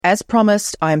As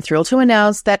promised, I am thrilled to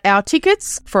announce that our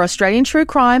tickets for Australian True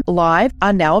Crime Live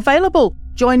are now available.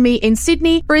 Join me in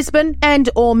Sydney, Brisbane and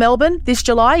or Melbourne this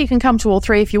July. You can come to all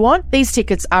three if you want. These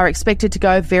tickets are expected to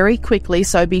go very quickly,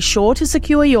 so be sure to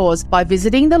secure yours by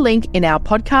visiting the link in our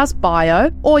podcast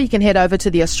bio, or you can head over to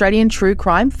the Australian True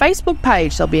Crime Facebook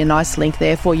page. There'll be a nice link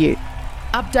there for you.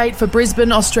 Update for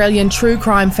Brisbane Australian True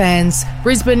Crime fans.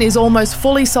 Brisbane is almost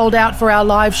fully sold out for our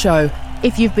live show.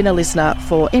 If you've been a listener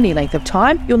for any length of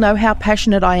time, you'll know how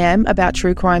passionate I am about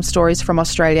true crime stories from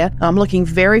Australia. I'm looking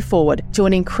very forward to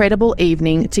an incredible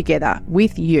evening together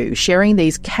with you, sharing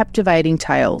these captivating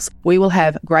tales. We will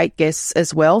have great guests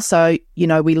as well, so you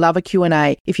know we love a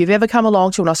Q&A. If you've ever come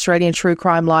along to an Australian True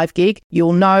Crime Live gig,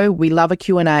 you'll know we love a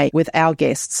Q&A with our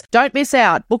guests. Don't miss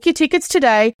out. Book your tickets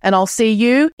today, and I'll see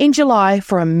you in July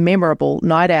for a memorable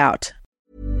night out.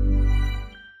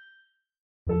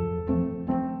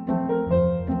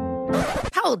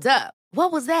 Hold up.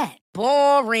 What was that?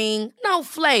 Boring. No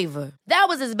flavor. That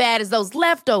was as bad as those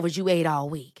leftovers you ate all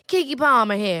week. Keke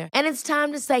Palmer here. And it's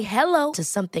time to say hello to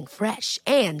something fresh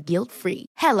and guilt-free.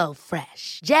 Hello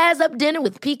Fresh. Jazz up dinner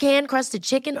with pecan-crusted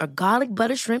chicken or garlic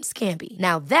butter shrimp scampi.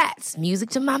 Now that's music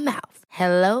to my mouth.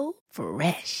 Hello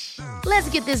Fresh. Let's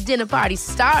get this dinner party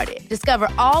started. Discover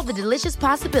all the delicious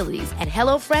possibilities at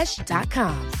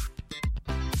HelloFresh.com.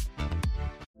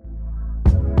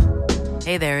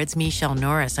 Hey there, it's Michelle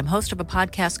Norris. I'm host of a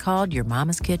podcast called Your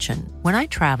Mama's Kitchen. When I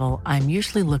travel, I'm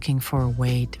usually looking for a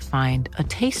way to find a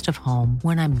taste of home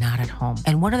when I'm not at home.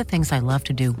 And one of the things I love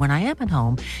to do when I am at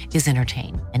home is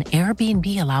entertain. And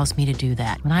Airbnb allows me to do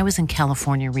that. When I was in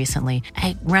California recently,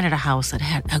 I rented a house that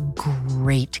had a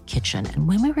great kitchen. And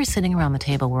when we were sitting around the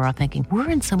table, we were all thinking,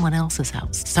 we're in someone else's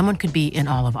house. Someone could be in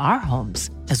all of our homes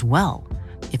as well.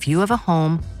 If you have a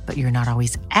home, but you're not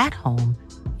always at home,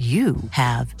 you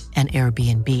have an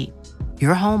Airbnb.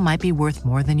 Your home might be worth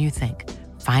more than you think.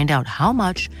 Find out how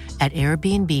much at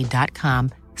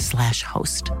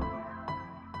airbnb.com/host.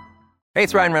 Hey,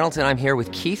 it's Ryan Reynolds, and I'm here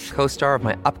with Keith, co-star of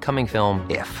my upcoming film,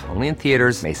 If, only in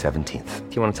theaters May 17th.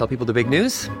 Do you want to tell people the big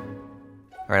news?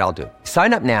 All right, I'll do it.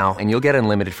 Sign up now and you'll get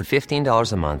unlimited for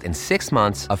 $15 a month and 6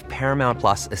 months of Paramount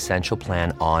Plus Essential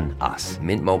Plan on us.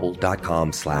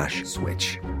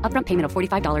 MintMobile.com/switch. Upfront payment of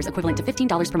 $45 equivalent to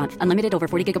 $15 per month. Unlimited over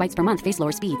 40 gigabytes per month. Face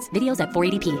lower speeds. Videos at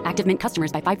 480p. Active Mint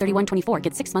customers by 531.24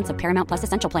 get 6 months of Paramount Plus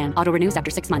Essential Plan. Auto renews after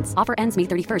 6 months. Offer ends May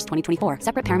 31st, 2024.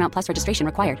 Separate Paramount Plus registration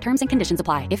required. Terms and conditions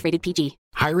apply if rated PG.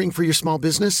 Hiring for your small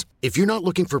business? If you're not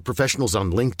looking for professionals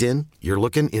on LinkedIn, you're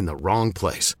looking in the wrong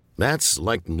place. That's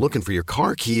like looking for your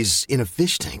car keys in a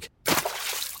fish tank.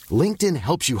 LinkedIn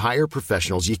helps you hire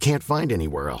professionals you can't find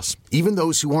anywhere else, even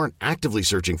those who aren't actively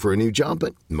searching for a new job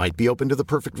but might be open to the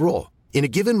perfect role. In a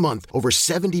given month, over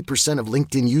 70% of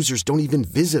LinkedIn users don't even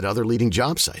visit other leading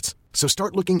job sites. So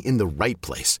start looking in the right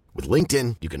place. With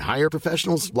LinkedIn, you can hire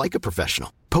professionals like a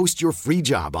professional. Post your free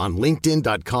job on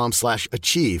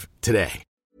linkedin.com/achieve today.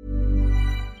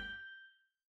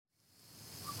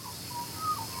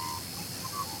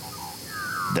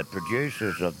 The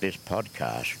producers of this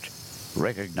podcast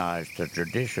recognise the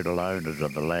traditional owners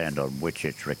of the land on which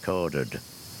it's recorded.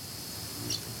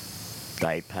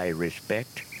 They pay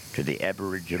respect to the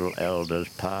Aboriginal elders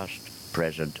past,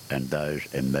 present and those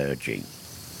emerging.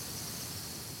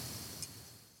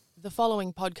 The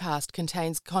following podcast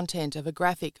contains content of a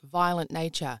graphic, violent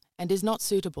nature and is not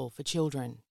suitable for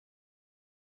children.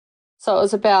 So it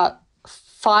was about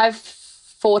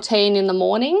 5:14 in the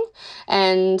morning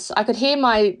and I could hear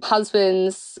my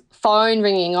husband's phone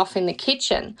ringing off in the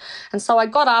kitchen. And so I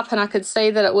got up and I could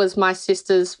see that it was my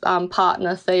sister's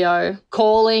partner, Theo,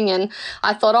 calling, and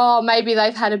I thought, oh, maybe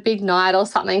they've had a big night or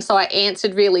something. So I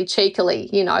answered really cheekily,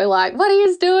 you know, like, what are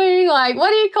you doing? Like,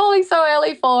 what are you calling so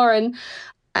early for? And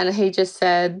he just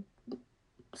said,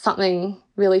 something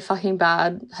really fucking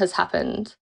bad has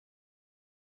happened.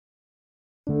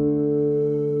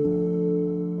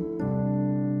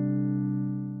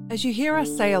 As you hear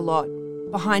us say a lot,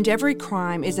 behind every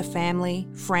crime is a family,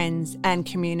 friends and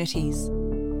communities.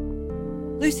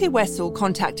 Lucy Wessel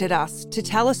contacted us to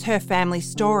tell us her family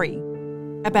story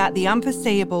about the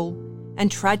unforeseeable and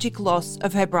tragic loss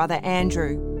of her brother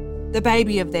Andrew, the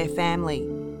baby of their family,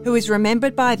 who is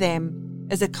remembered by them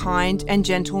as a kind and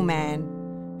gentle man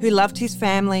who loved his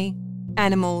family,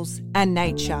 animals and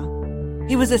nature.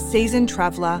 He was a seasoned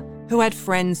traveller who had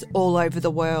friends all over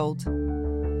the world.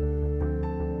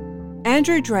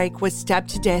 Andrew Drake was stabbed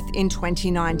to death in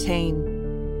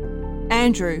 2019.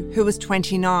 Andrew, who was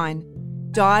 29,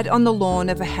 died on the lawn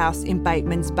of a house in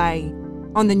Batemans Bay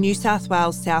on the New South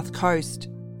Wales south coast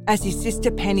as his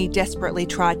sister Penny desperately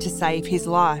tried to save his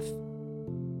life.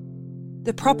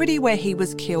 The property where he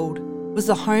was killed was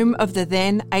the home of the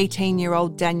then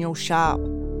 18-year-old Daniel Sharp,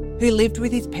 who lived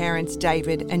with his parents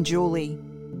David and Julie.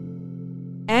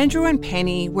 Andrew and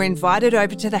Penny were invited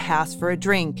over to the house for a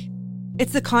drink.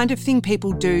 It's the kind of thing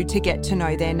people do to get to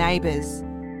know their neighbours.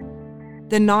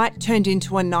 The night turned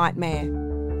into a nightmare,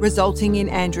 resulting in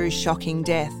Andrew's shocking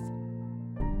death.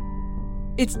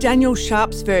 It's Daniel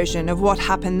Sharp's version of what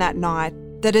happened that night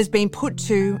that has been put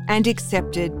to and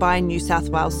accepted by New South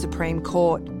Wales Supreme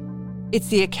Court. It's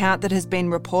the account that has been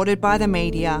reported by the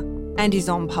media and is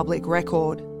on public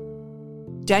record.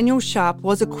 Daniel Sharp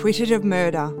was acquitted of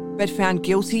murder but found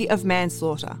guilty of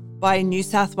manslaughter by a New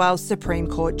South Wales Supreme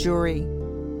Court jury.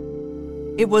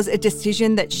 It was a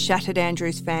decision that shattered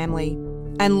Andrew's family,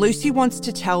 and Lucy wants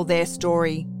to tell their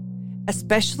story,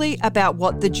 especially about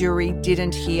what the jury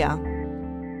didn't hear.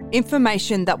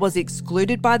 Information that was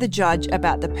excluded by the judge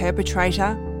about the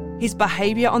perpetrator, his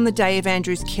behaviour on the day of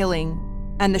Andrew's killing,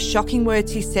 and the shocking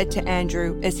words he said to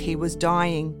Andrew as he was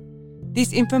dying.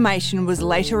 This information was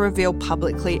later revealed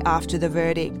publicly after the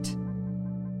verdict.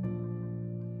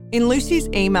 In Lucy's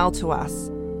email to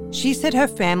us, she said her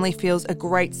family feels a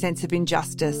great sense of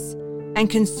injustice and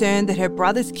concern that her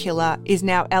brother's killer is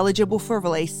now eligible for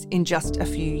release in just a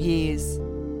few years.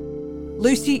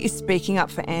 Lucy is speaking up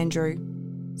for Andrew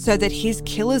so that his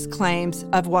killer's claims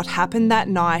of what happened that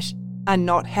night are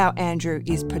not how Andrew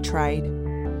is portrayed.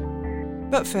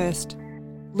 But first,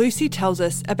 Lucy tells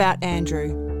us about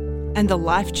Andrew and the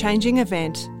life-changing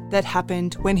event that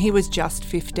happened when he was just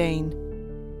 15.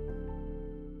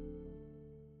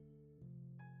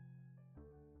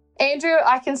 Andrew,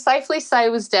 I can safely say,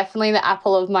 was definitely the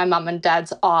apple of my mum and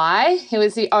dad's eye. He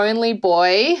was the only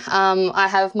boy. I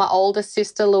have my older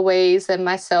sister Louise and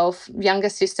myself, younger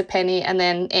sister Penny, and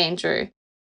then Andrew.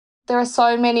 There are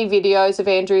so many videos of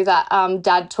Andrew that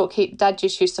Dad took. Dad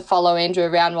just used to follow Andrew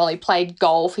around while he played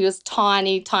golf. He was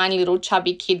tiny, tiny little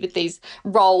chubby kid with these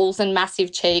rolls and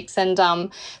massive cheeks. And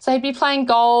so he'd be playing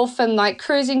golf and like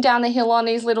cruising down the hill on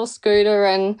his little scooter.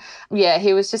 And yeah,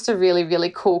 he was just a really, really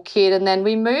cool kid. And then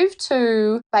we moved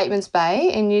to Batemans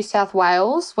Bay in New South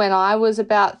Wales when I was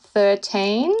about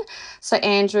 13. So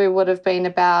Andrew would have been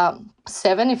about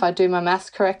 7, if I do my maths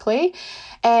correctly.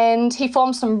 And he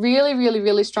formed some really, really,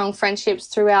 really strong friendships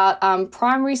throughout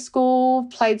primary school,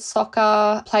 played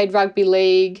soccer, played rugby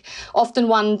league, often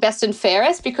won best and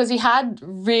fairest because he had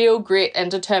real grit and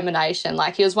determination.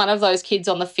 Like he was one of those kids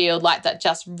on the field like that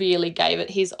just really gave it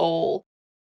his all.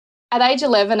 At age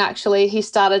 11, actually, he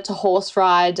started to horse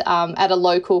ride at a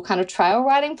local kind of trail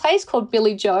riding place called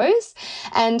Billy Joe's.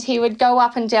 And he would go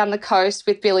up and down the coast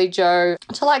with Billy Joe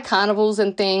to like carnivals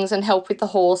and things and help with the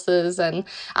horses. And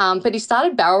but he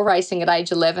started barrel racing at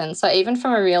age 11. So even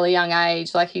from a really young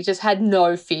age, like he just had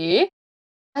no fear.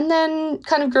 And then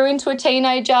kind of grew into a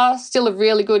teenager, still a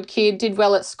really good kid, did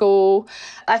well at school.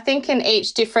 I think in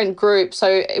each different group,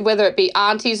 so whether it be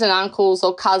aunties and uncles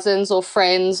or cousins or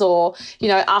friends or, you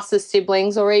know, us as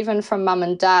siblings or even from mum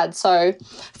and dad. So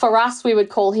for us, we would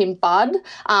call him Bud.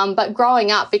 But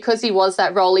growing up, because he was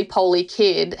that roly-poly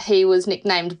kid, he was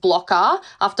nicknamed Blocker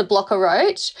after Blocker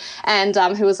Roach, and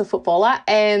who was a footballer.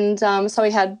 And so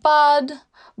he had Bud,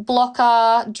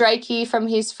 Blocker, Drakey from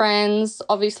his friends,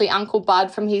 obviously Uncle Bud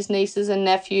from his nieces and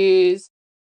nephews.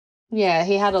 Yeah,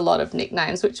 he had a lot of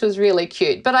nicknames, which was really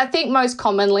cute. But I think most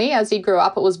commonly as he grew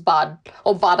up, it was Bud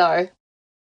or Buddo.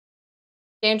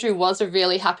 Andrew was a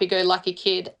really happy-go-lucky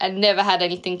kid and never had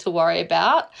anything to worry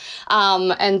about.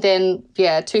 And then,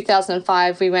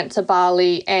 2005, we went to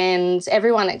Bali and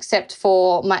everyone except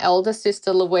for my elder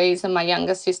sister Louise and my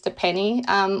younger sister Penny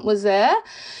was there.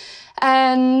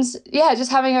 And yeah, just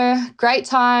having a great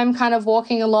time kind of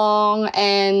walking along.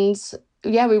 And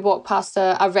yeah, we walked past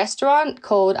a restaurant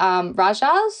called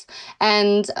Raja's,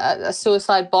 and a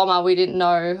suicide bomber we didn't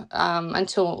know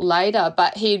until later,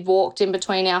 but he'd walked in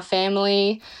between our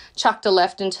family, chucked a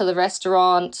left into the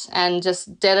restaurant and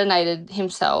just detonated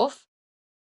himself.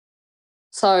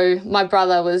 So my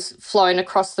brother was flown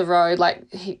across the road, like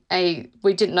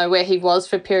we didn't know where he was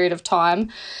for a period of time.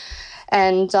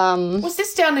 And was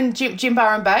this down in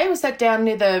Jimbaran Bay? Was that down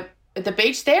near the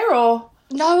beach there, or?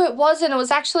 No, it wasn't. It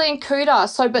was actually in Kuta.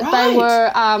 So, but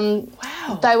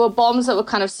right. They were bombs that were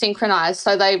kind of synchronized.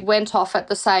 So they went off at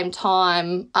the same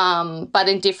time, but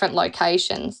in different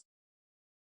locations.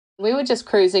 We were just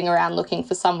cruising around looking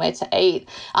for somewhere to eat,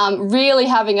 really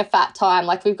having a fat time.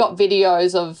 Like we've got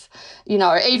videos of, you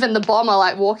know, even the bomber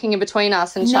like walking in between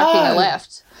us and chucking a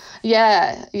left.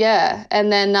 Yeah.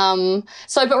 And then,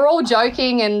 but we're all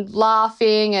joking and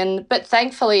laughing but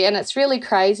thankfully, and it's really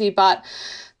crazy, but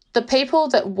the people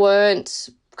that weren't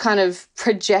kind of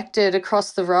projected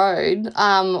across the road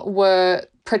were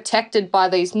protected by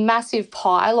these massive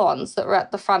pylons that were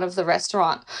at the front of the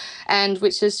restaurant, and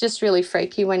which is just really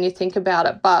freaky when you think about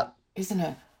it. But isn't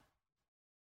it?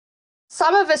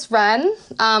 Some of us ran.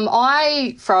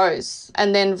 I froze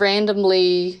and then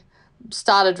randomly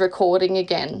started recording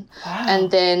again. Wow.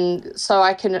 And then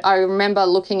I remember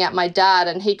looking at my dad,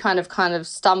 and he kind of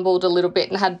stumbled a little bit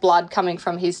and had blood coming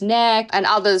from his neck, and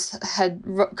others had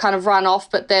kind of run off,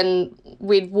 but then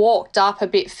we'd walked up a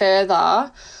bit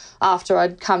further after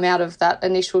I'd come out of that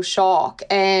initial shock,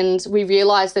 and we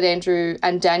realised that Andrew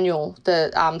and Daniel,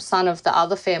 the son of the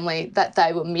other family, that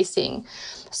they were missing.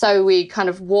 So we kind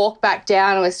of walked back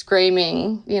down and were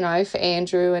screaming, for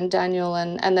Andrew and Daniel,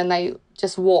 and then they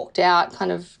just walked out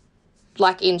kind of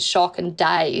like in shock and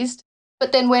dazed.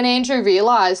 But then when Andrew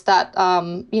realised that,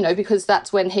 because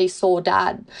that's when he saw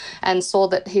Dad and saw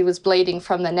that he was bleeding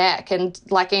from the neck, and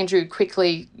like Andrew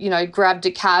quickly, grabbed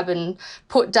a cab and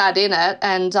put Dad in it,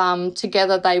 and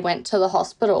together they went to the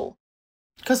hospital.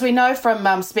 Because we know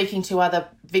from speaking to other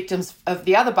victims of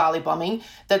the other Bali bombing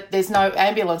that there's no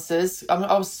ambulances.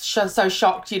 I was so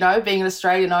shocked, being in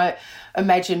Australia, I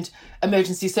imagined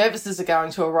emergency services are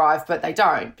going to arrive, but they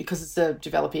don't because it's a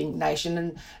developing nation.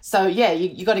 And so, yeah,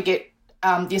 you got to get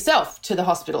yourself to the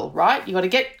hospital, right? You got to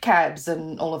get cabs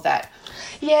and all of that.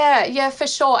 Yeah, for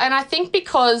sure. And I think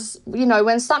because,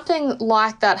 when something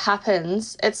like that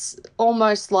happens, it's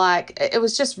almost like it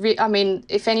was just,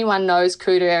 if anyone knows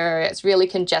Kuta area, it's really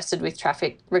congested with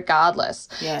traffic regardless.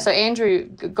 Yeah. So Andrew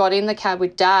got in the cab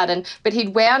with Dad, but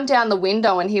he'd wound down the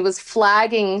window and he was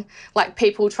flagging like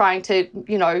people trying to,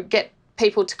 get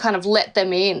people to kind of let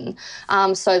them in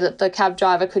so that the cab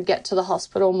driver could get to the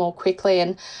hospital more quickly.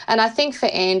 And I think for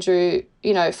Andrew,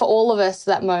 for all of us,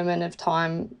 that moment of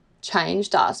time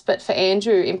changed us, but for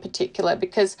Andrew in particular,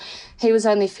 because he was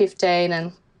only 15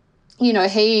 and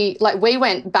we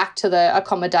went back to the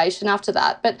accommodation after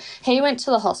that, but he went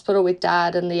to the hospital with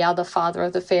Dad and the other father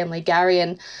of the family, Gary,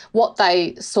 and what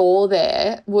they saw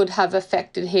there would have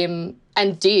affected him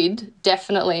and did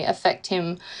definitely affect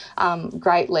him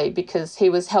greatly, because he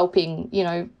was helping,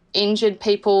 injured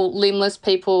people, limbless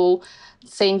people,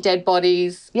 seeing dead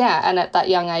bodies. Yeah, and at that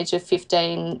young age of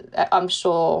 15, I'm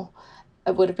sure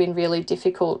it would have been really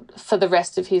difficult for the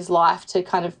rest of his life to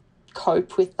kind of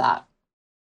cope with that.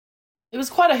 It was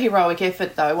quite a heroic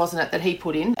effort, though, wasn't it, that he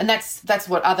put in? And that's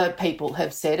what other people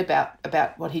have said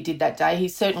about what he did that day. He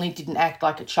certainly didn't act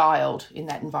like a child in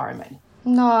that environment.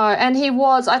 No, and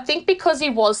I think because he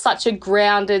was such a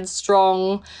grounded,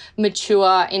 strong,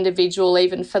 mature individual,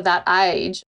 even for that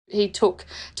age, he took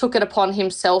it upon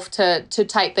himself to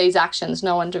take these actions.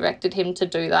 No one directed him to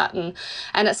do that.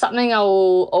 And it's something I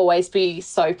will always be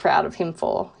so proud of him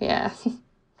for, yeah.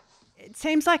 It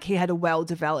seems like he had a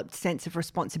well-developed sense of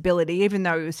responsibility, even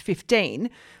though he was 15.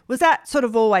 Was that sort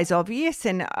of always obvious?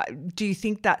 And do you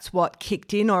think that's what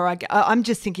kicked in? Or I'm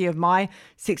just thinking of my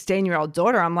 16-year-old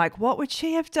daughter. I'm like, what would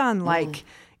she have done?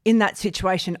 In that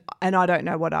situation, and I don't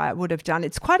know what I would have done.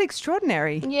 It's quite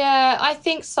extraordinary. Yeah, I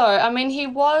think so. He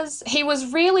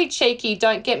was really cheeky,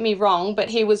 don't get me wrong, but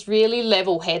he was really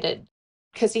level-headed,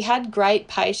 because he had great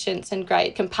patience and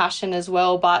great compassion as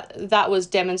well, but that was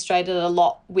demonstrated a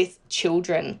lot with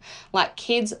children. Like,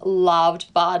 kids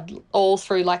loved Bud all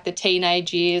through like the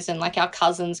teenage years, and like our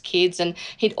cousins' kids, and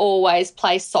he'd always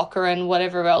play soccer and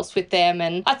whatever else with them.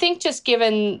 And I think just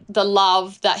given the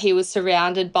love that he was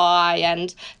surrounded by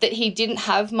and that he didn't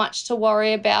have much to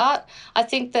worry about, I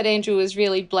think that Andrew was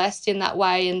really blessed in that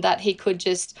way, and that he could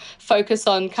just focus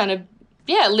on kind of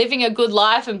living a good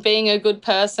life and being a good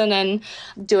person and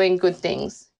doing good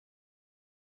things.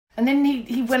 And then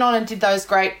he went on and did those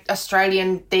great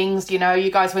Australian things, you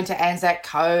guys went to Anzac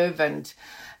Cove and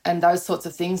those sorts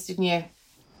of things, didn't you?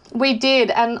 We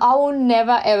did, and I will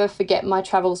never, ever forget my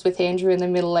travels with Andrew in the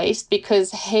Middle East,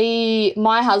 because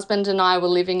my husband and I were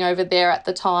living over there at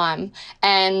the time,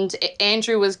 and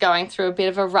Andrew was going through a bit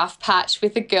of a rough patch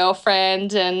with a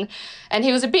girlfriend, and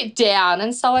he was a bit down.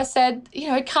 And so I said,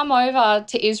 come over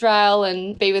to Israel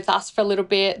and be with us for a little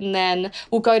bit, and then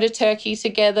we'll go to Turkey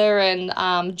together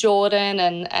and Jordan,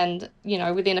 and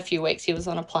within a few weeks he was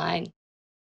on a plane.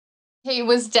 He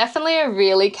was definitely a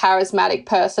really charismatic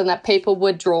person that people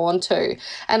were drawn to.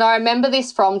 And I remember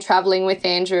this from travelling with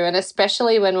Andrew, and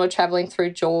especially when we were travelling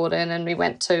through Jordan and we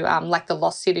went to the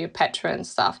lost city of Petra and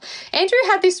stuff. Andrew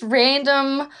had this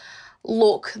random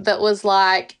look that was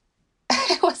like,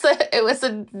 it was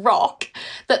a rock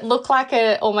that looked like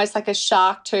almost like a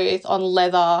shark tooth on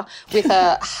leather with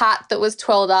a hat that was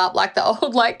twirled up like the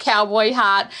old like cowboy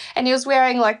hat, and he was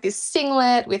wearing like this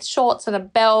singlet with shorts and a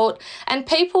belt, and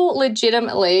people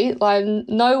legitimately, like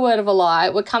no word of a lie,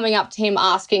 were coming up to him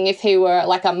asking if he were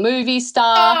like a movie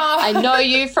star. I know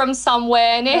you from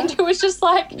somewhere, and Andrew was just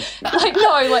like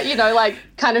no, like, you know, like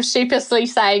kind of sheepishly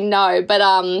saying no, but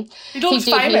he did.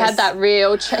 Famous. He had that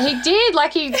real. He did,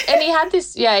 like he had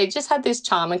this. Yeah, he just had this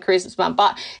charm and charisma.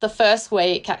 But the first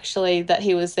week actually that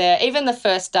he was there, even the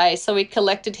first day, so we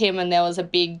collected him, and there was a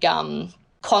big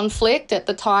conflict at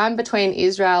the time between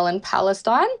Israel and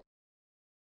Palestine.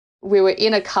 We were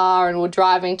in a car and we're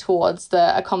driving towards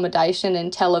the accommodation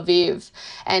in Tel Aviv,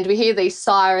 and we hear these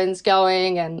sirens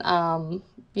going, and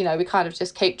you know, we kind of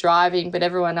just keep driving, but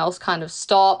everyone else kind of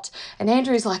stopped. And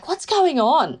Andrew's like, what's going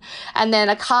on? And then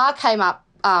a car came up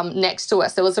next to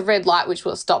us. There was a red light which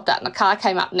we were stopped at, and a car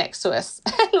came up next to us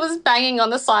and was banging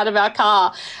on the side of our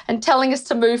car and telling us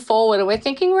to move forward. And we're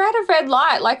thinking, we're at a red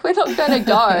light, like we're not going to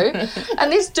go. And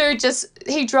this dude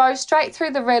he drove straight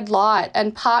through the red light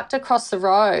and parked across the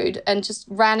road and just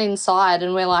ran inside.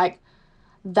 And we're like,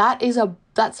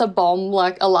 that's a bomb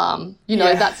like alarm, you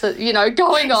know. That's a, you know,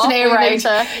 going off. It's an air raid.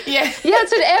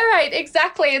 It's an air raid,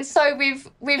 exactly. And so we've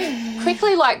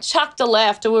quickly like chucked a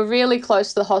left, and we're really close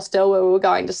to the hostel where we were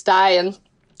going to stay, and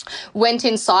went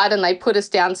inside, and they put us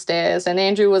downstairs, and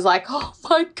Andrew was like, oh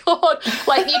my God,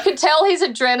 like you could tell his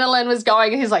adrenaline was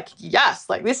going, and he's like, yes,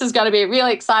 like this is going to be a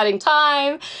really exciting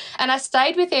time. And I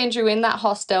stayed with Andrew in that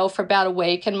hostel for about a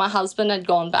week, and my husband had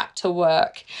gone back to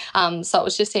work. So it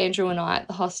was just Andrew and I at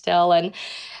the hostel. And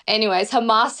anyways,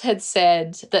 Hamas had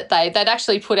said that they'd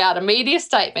actually put out a media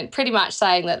statement pretty much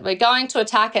saying that we're going to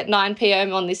attack at 9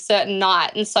 p.m. on this certain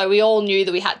night. And so we all knew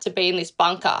that we had to be in this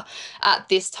bunker at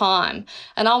this time.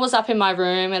 And I was up in my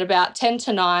room at about 10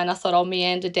 to 9. I thought I'll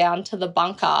meander down to the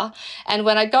bunker. And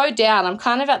when I go down, I'm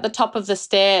kind of at the top of the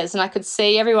stairs, and I could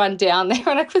see everyone down there,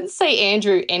 and I couldn't see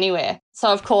Andrew anywhere. So,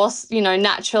 of course, you know,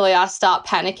 naturally I start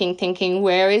panicking, thinking,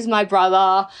 where is my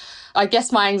brother? I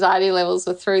guess my anxiety levels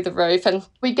were through the roof, and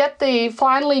we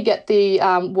finally get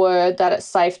the word that it's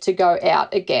safe to go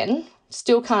out again.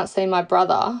 Still can't see my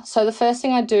brother. So the first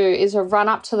thing I do is I run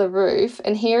up to the roof,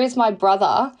 and here is my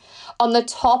brother on the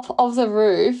top of the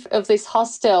roof of this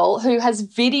hostel who has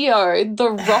videoed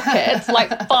the rockets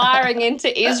like firing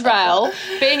into Israel,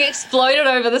 being exploded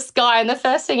over the sky. And the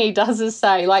first thing he does is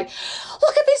say, like,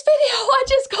 look at this video I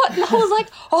just got. And I was like,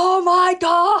 oh my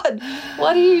God,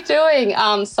 what are you doing?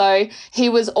 So he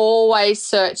was always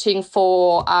searching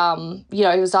for, you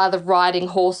know, he was either riding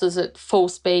horses at full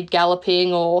speed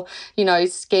galloping, or, you know,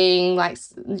 skiing, like,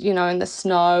 you know, in the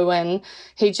snow. And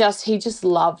he just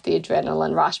loved the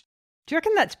adrenaline rush. Do you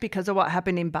reckon that's because of what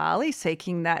happened in Bali,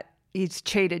 seeking that his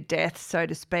cheated death, so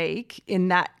to speak, in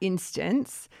that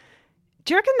instance?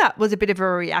 Do you reckon that was a bit of a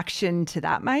reaction to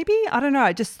that maybe? I don't know.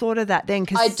 I just thought of that then.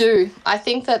 I do. I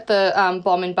think that the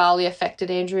bomb in Bali affected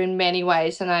Andrew in many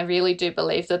ways, and I really do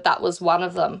believe that that was one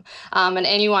of them. And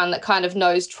anyone that kind of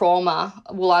knows trauma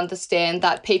will understand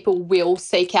that people will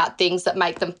seek out things that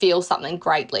make them feel something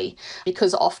greatly,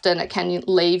 because often it can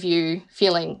leave you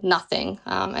feeling nothing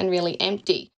and really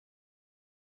empty.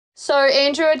 So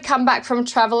Andrew had come back from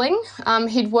travelling.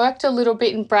 He'd worked a little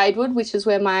bit in Braidwood, which is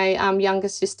where my younger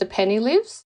sister Penny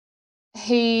lives.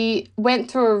 He went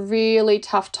through a really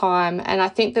tough time, and I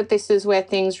think that this is where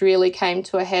things really came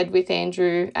to a head with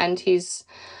Andrew and his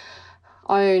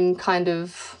own kind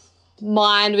of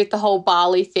mind with the whole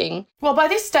Bali thing. Well, by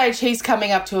this stage, he's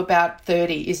coming up to about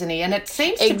 30, isn't he? And it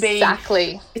seems to be...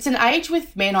 Exactly. It's an age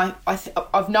with men,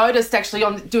 I've noticed actually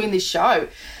on doing this show,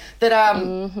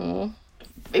 that...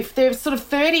 if they're sort of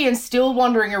 30 and still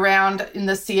wandering around in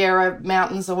the Sierra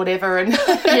Mountains or whatever, and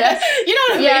yes. You know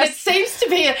what I mean? It seems to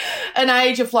be an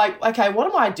age of like, okay, what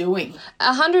am I doing?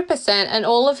 100%. And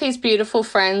all of his beautiful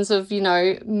friends have, you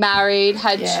know, married,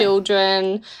 had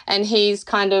children, and he's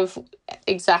kind of,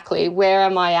 exactly, where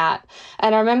am I at?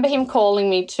 And I remember him calling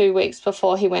me 2 weeks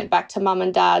before he went back to mum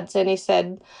and dad's, and he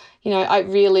said, you know, I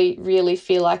really, really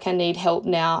feel like I need help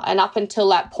now. And up until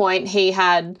that point, he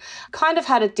had kind of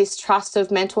had a distrust of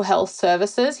mental health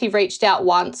services. He reached out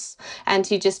once and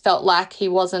he just felt like he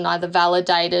wasn't either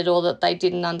validated or that they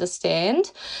didn't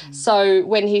understand. So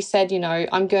when he said, you know,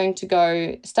 I'm going to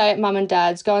go stay at mum and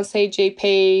dad's, go and see a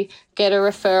GP, get a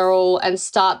referral and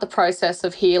start the process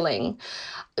of healing,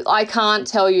 I can't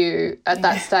tell you at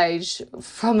that stage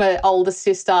from an older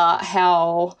sister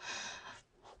how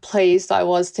pleased I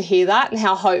was to hear that and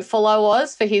how hopeful I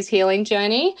was for his healing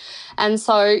journey. And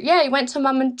so, yeah, he went to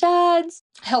Mum and Dad's,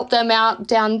 helped them out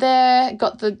down there,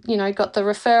 got the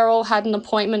referral, had an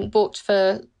appointment booked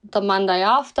for the Monday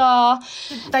after.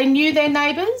 They knew their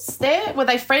neighbours there? Were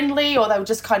they friendly, or they were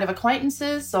just kind of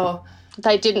acquaintances, or?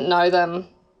 They didn't know them.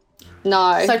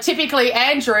 No. So typically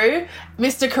Andrew,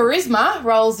 Mr. Charisma,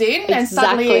 rolls in and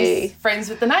suddenly he's friends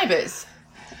with the neighbours.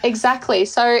 Exactly.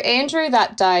 So Andrew,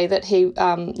 that day that he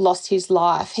lost his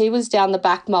life, he was down the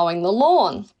back mowing the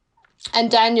lawn.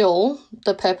 And Daniel,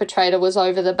 the perpetrator, was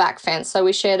over the back fence. So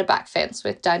we shared a back fence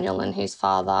with Daniel and his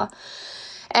father.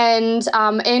 And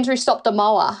Andrew stopped the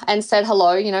mower and said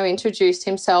hello, introduced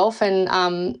himself.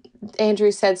 And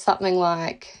Andrew said something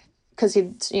like, because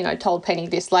he'd, told Penny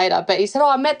this later, but he said,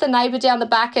 I met the neighbour down the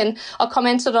back and I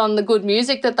commented on the good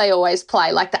music that they always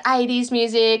play, like the 80s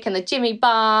music and the Jimmy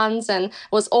Barnes, and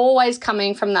was always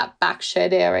coming from that back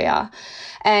shed area.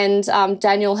 And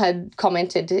Daniel had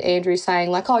commented to Andrew saying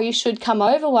like, you should come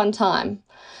over one time.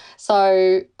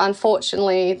 So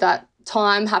unfortunately that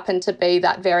time happened to be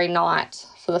that very night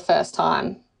for the first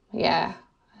time. Yeah.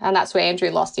 And that's where Andrew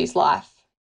lost his life.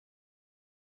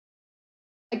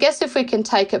 I guess if we can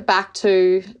take it back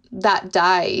to that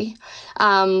day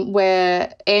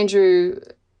where Andrew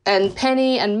and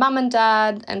Penny and Mum and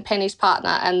Dad and Penny's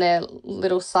partner and their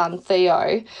little son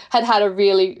Theo had a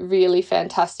really, really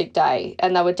fantastic day,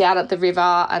 and they were down at the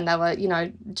river and they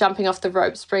were, jumping off the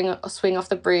rope, swing off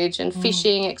the bridge and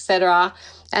fishing, etc.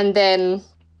 And then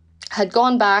had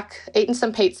gone back, eaten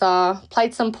some pizza,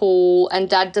 played some pool, and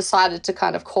Dad decided to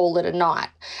kind of call it a night.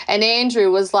 And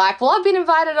Andrew was like, well, I've been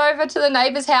invited over to the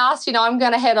neighbour's house, I'm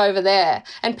going to head over there.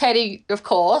 And Penny, of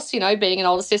course, being an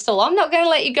older sister, I'm not going to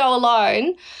let you go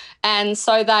alone. And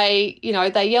so they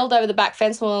yelled over the back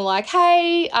fence and were like,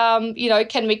 hey,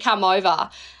 can we come over?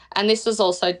 And this was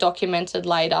also documented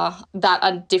later that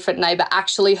a different neighbour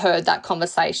actually heard that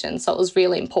conversation. So it was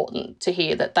really important to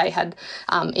hear that they had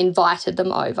invited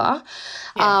them over.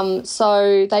 Yeah.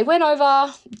 So they went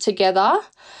over together,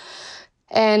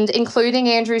 and including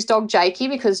Andrew's dog Jakey,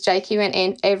 because Jakey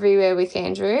went everywhere with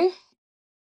Andrew.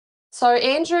 So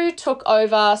Andrew took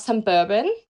over some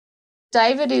bourbon.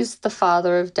 David is the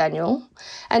father of Daniel,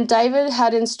 and David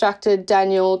had instructed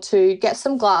Daniel to get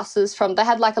some glasses they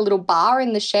had like a little bar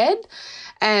in the shed,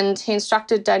 and he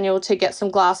instructed Daniel to get some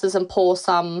glasses and pour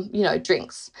some,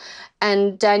 drinks.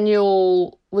 And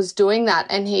Daniel was doing that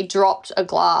and he dropped a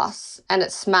glass and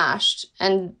it smashed,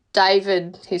 and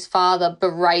David, his father,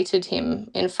 berated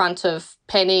him in front of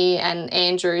Penny and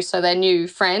Andrew, so they're new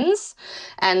friends,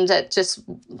 and it just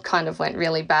kind of went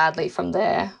really badly from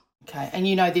there. Okay, and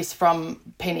you know this from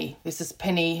Penny.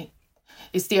 Penny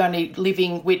is the only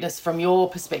living witness from your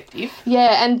perspective.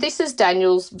 Yeah, and this is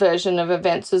Daniel's version of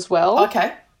events as well.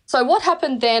 Okay. So what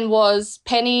happened then was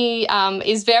Penny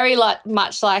is very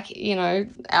much like,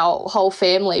 our whole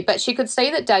family, but she could see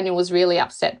that Daniel was really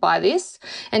upset by this,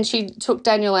 and she took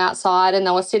Daniel outside and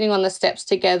they were sitting on the steps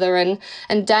together,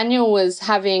 and Daniel was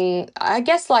having, I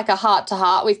guess, like a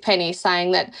heart-to-heart with Penny,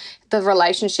 saying that the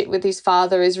relationship with his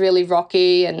father is really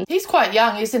rocky. And he's quite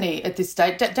young, isn't he, at this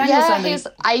stage? Daniel's he's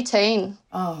 18.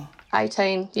 Oh.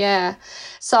 18, yeah.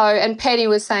 So, and Penny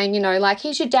was saying,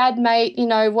 he's your dad, mate,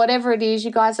 whatever it is,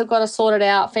 you guys have got to sort it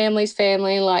out. Family's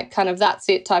family, like kind of that's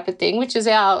it type of thing, which is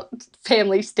our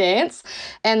family stance.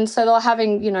 And so they were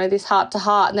having, this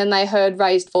heart-to-heart, and then they heard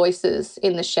raised voices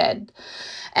in the shed.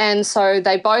 And so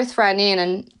they both ran in,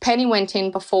 and Penny went in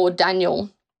before Daniel.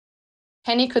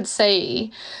 Penny could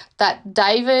see that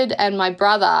David and my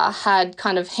brother had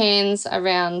kind of hands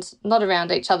not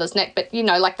around each other's neck, but,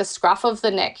 like the scruff of the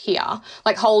neck here,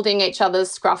 like holding each other's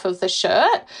scruff of the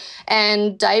shirt.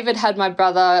 And David had my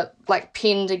brother like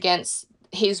pinned against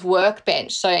his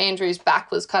workbench. So Andrew's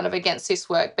back was kind of against this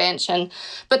workbench.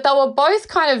 But they were both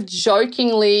kind of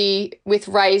jokingly with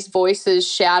raised voices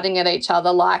shouting at each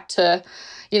other like to,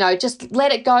 just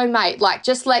let it go, mate. Like,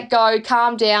 just let go,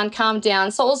 calm down, calm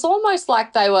down. So it was almost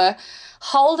like they were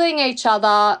holding each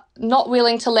other, not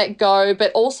willing to let go,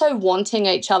 but also wanting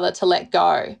each other to let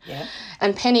go. Yeah.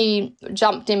 And Penny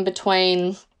jumped in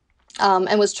between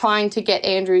and was trying to get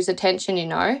Andrew's attention,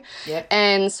 Yep.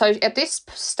 And so at this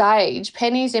stage,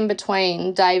 Penny's in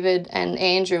between David and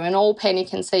Andrew, and all Penny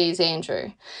can see is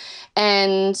Andrew.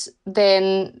 And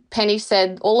then Penny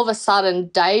said all of a sudden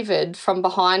David from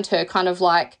behind her kind of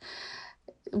like,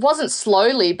 it wasn't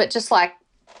slowly, but just like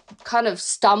kind of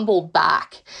stumbled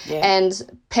back. Yeah.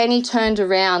 And Penny turned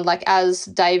around, like as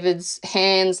David's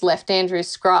hands left Andrew's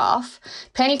scruff,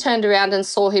 Penny turned around and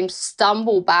saw him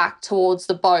stumble back towards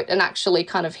the boat and actually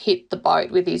kind of hit the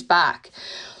boat with his back.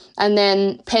 And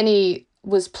then Penny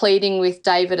was pleading with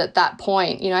David at that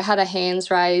point, had her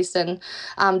hands raised, and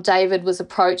David was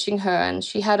approaching her, and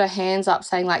she had her hands up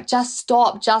saying, like, just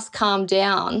stop, just calm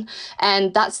down.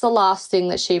 And that's the last thing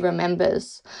that she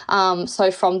remembers.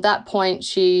 So from that point,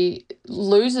 she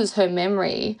loses her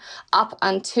memory up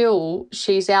until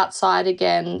she's outside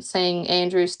again, seeing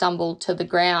Andrew stumble to the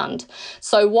ground.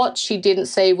 So what she didn't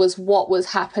see was what was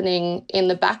happening in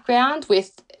the background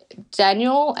with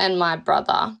Daniel and my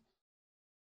brother.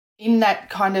 In that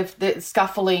kind of the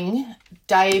scuffling,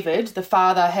 David, the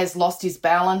father, has lost his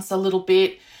balance a little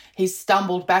bit. He's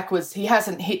stumbled backwards. He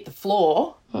hasn't hit the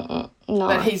floor, No.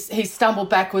 but he's stumbled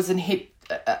backwards and hit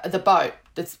the boat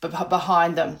that's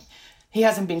behind them. He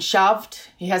hasn't been shoved.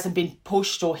 He hasn't been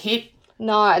pushed or hit.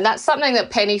 No, and that's something that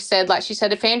Penny said. Like, she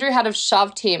said if Andrew had have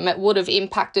shoved him, it would have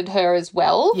impacted her as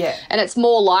well. Yeah. And it's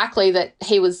more likely that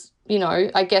he was,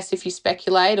 I guess if you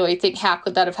speculate or you think how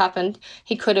could that have happened,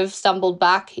 he could have stumbled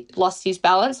back, lost his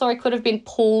balance, or he could have been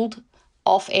pulled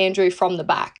off Andrew from the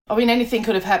back. I mean, anything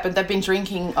could have happened. They've been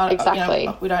drinking. Exactly.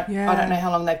 I don't know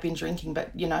how long they've been drinking,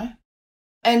 but,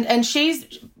 And she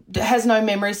has no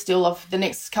memory still of the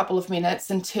next couple of minutes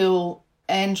until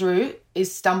Andrew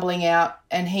is stumbling out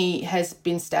and he has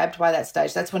been stabbed by that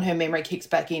stage. That's when her memory kicks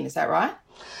back in. Is that right?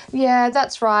 Yeah,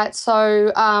 that's right.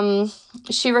 So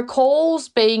she recalls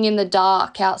being in the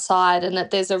dark outside and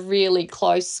that there's a really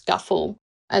close scuffle.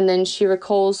 And then she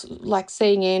recalls like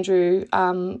seeing Andrew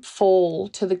fall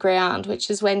to the ground, which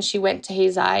is when she went to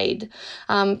his aid.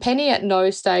 Penny at no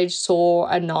stage saw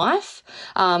a knife,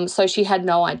 so she had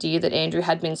no idea that Andrew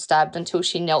had been stabbed until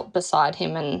she knelt beside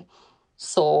him and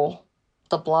saw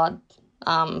the blood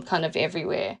kind of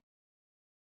everywhere.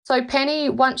 So Penny,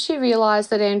 once she realised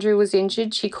that Andrew was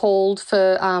injured, she called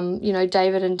for,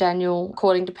 David and Daniel,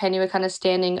 according to Penny, were kind of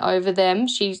standing over them.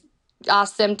 She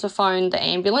asked them to phone the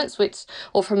ambulance,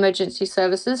 or for emergency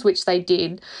services, which they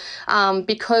did,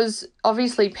 because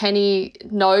obviously Penny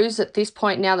knows at this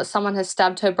point now that someone has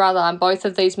stabbed her brother and both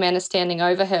of these men are standing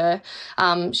over her.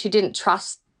 She didn't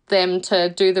trust them to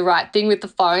do the right thing with the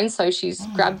phone, so she's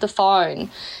grabbed the phone,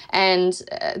 and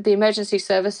the emergency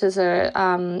services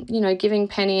are giving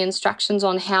Penny instructions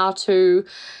on how to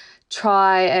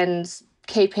try and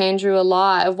keep Andrew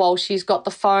alive while she's got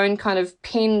the phone kind of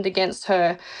pinned against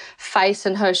her face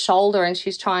and her shoulder, and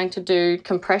she's trying to do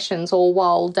compressions, all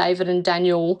while David and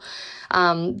Daniel,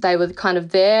 they were kind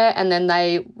of there, and then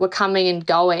they were coming and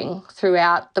going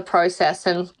throughout the process.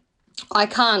 And I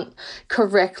can't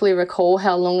correctly recall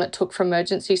how long it took for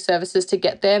emergency services to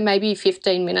get there, maybe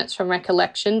 15 minutes from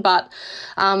recollection. But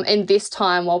in this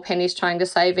time, while Penny's trying to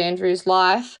save Andrew's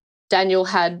life, Daniel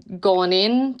had gone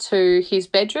in to his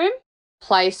bedroom,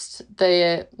 placed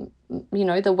the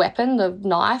weapon, the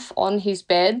knife, on his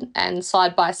bed, and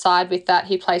side by side with that,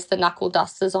 he placed the knuckle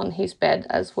dusters on his bed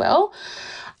as well.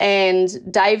 And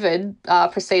David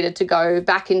proceeded to go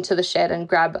back into the shed and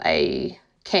grab a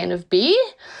can of beer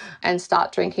and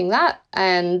start drinking that.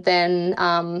 And then,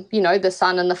 the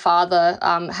son and the father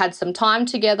had some time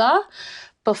together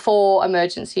before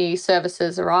emergency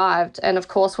services arrived. And, of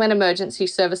course, when emergency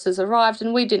services arrived,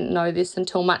 and we didn't know this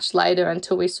until much later,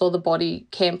 until we saw the body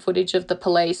cam footage of the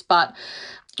police, but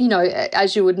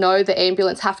as you would know, the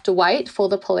ambulance have to wait for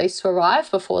the police to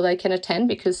arrive before they can attend,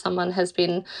 because someone has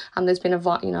been, there's been a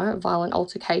violent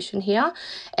altercation here.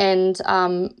 And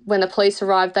when the police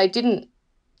arrived, they didn't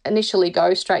initially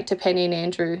go straight to Penny and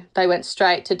Andrew. They went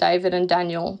straight to David and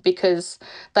Daniel, because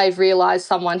they've realised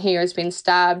someone here has been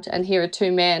stabbed and here are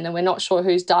two men and we're not sure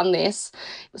who's done this.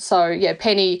 So, yeah,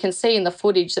 Penny, you can see in the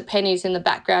footage that Penny's in the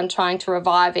background trying to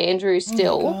revive Andrew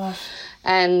still.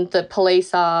 And the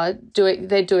police are doing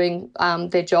their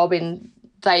job in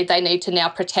they need to now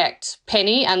protect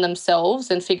Penny and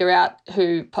themselves and figure out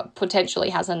who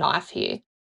potentially has a knife here.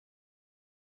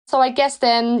 So I guess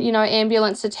then,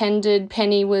 ambulance attended.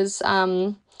 Penny was...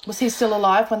 Was he still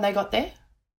alive when they got there?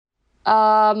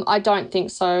 I don't think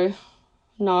so.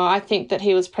 No, I think that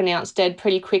he was pronounced dead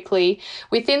pretty quickly.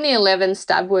 Within the 11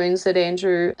 stab wounds that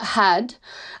Andrew had,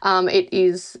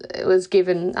 it was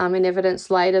given in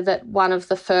evidence later that one of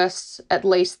the first at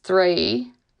least 3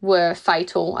 were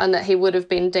fatal and that he would have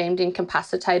been deemed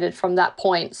incapacitated from that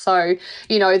point. So,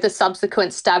 the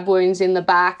subsequent stab wounds in the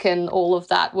back and all of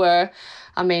that were...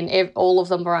 all of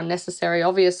them were unnecessary,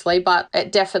 obviously, but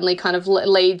it definitely kind of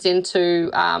leads into,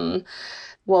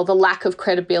 the lack of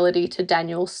credibility to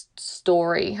Daniel's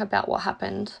story about what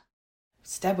happened.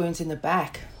 Stab wounds in the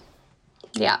back.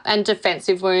 Yeah, and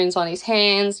defensive wounds on his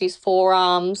hands, his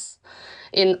forearms,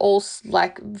 in all,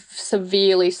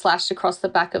 severely slashed across the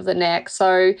back of the neck.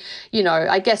 So,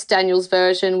 I guess Daniel's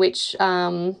version, which...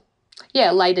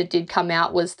 later did come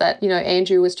out was that,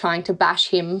 Andrew was trying to bash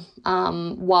him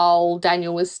while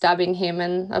Daniel was stabbing him.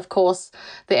 And, of course,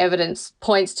 the evidence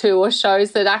points to or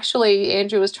shows that actually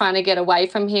Andrew was trying to get away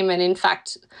from him and, in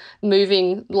fact,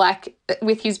 moving, like,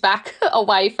 with his back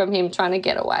away from him, trying to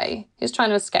get away. He was trying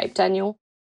to escape Daniel.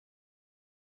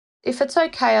 If it's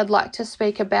okay, I'd like to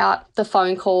speak about the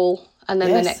phone call and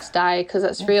then the next day, because it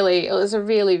was a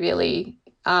really, really,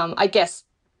 I guess,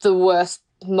 the worst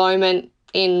moment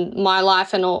in my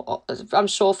life, and I'm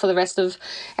sure for the rest of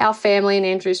our family and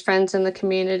Andrew's friends in the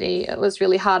community, it was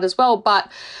really hard as well. But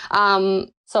so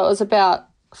it was about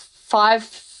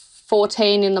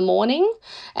 5:14 in the morning,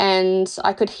 and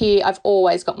I could hear, I've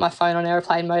always got my phone on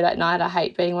airplane mode at night. I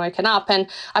hate being woken up, and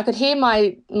I could hear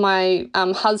my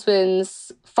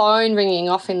husband's phone ringing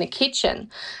off in the kitchen.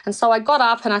 And so I got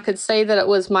up and I could see that it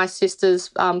was my sister's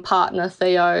partner,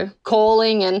 Theo,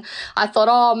 calling, and I thought,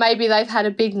 oh, maybe they've had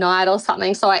a big night or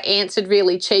something. So I answered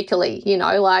really cheekily,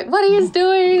 like, what are you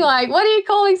doing? Like, what are you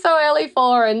calling so early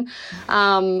for? And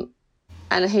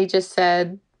he just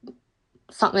said,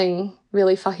 something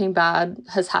really fucking bad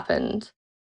has happened.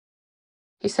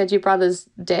 He said, your brother's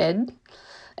dead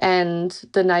and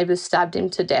the neighbours stabbed him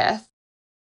to death.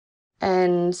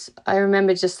 And I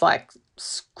remember just like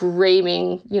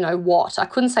screaming, what? I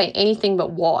couldn't say anything but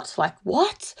what? Like,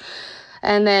 what?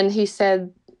 And then he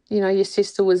said, your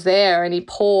sister was there, and he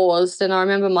paused, and I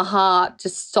remember my heart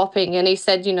just stopping, and he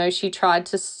said, she tried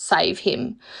to save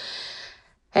him.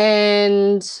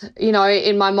 And,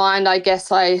 in my mind, I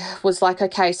guess I was like,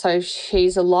 okay, so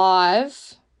she's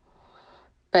alive,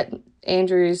 but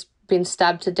Andrew's been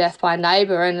stabbed to death by a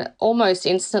neighbour. And almost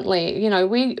instantly,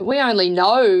 we only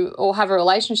know or have a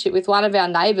relationship with one of our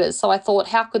neighbours. So I thought,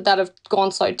 how could that have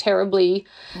gone so terribly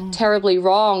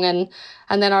wrong? And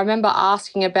then I remember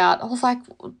asking about, I was like,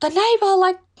 the neighbour,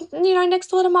 like, next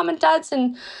door to mum and dad's.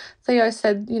 And Theo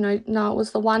said, no, it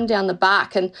was the one down the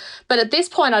back. But at this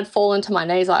point I'd fallen to my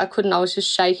knees. Like, I was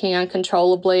just shaking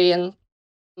uncontrollably. And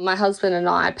my husband and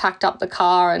I packed up the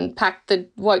car and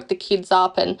woke the kids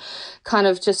up and kind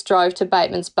of just drove to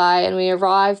Batemans Bay, and we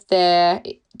arrived there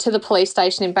to the police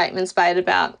station in Batemans Bay at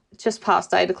about just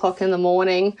past 8 o'clock in the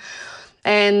morning.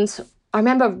 And I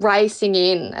remember racing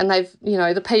in, and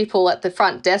the people at the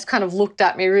front desk kind of looked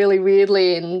at me really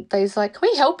weirdly, and they was like, can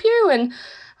we help you? And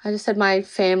I just said, my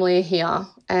family are here.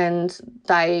 And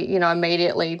they,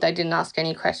 immediately, they didn't ask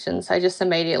any questions. They just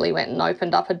immediately went and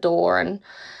opened up a door, and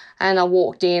I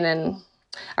walked in, and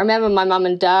I remember my mum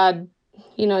and dad,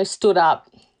 stood up.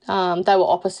 They were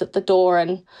opposite the door,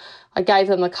 and I gave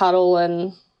them a cuddle,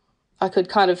 and I could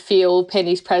kind of feel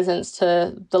Penny's presence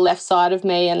to the left side of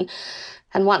me. And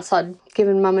once I'd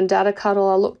given mum and dad a cuddle,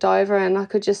 I looked over and I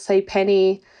could just see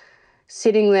Penny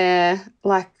sitting there,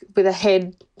 like, with her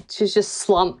head, she was just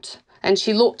slumped, and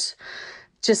she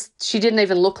didn't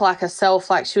even look like herself.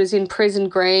 Like, she was in prison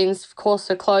greens. Of course,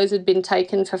 her clothes had been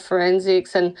taken for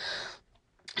forensics, and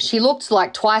she looked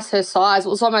like twice her size. It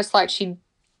was almost like she'd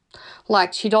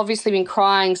obviously been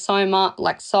crying so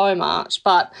much.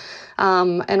 But,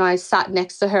 and I sat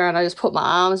next to her and I just put my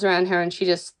arms around her, and she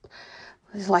just,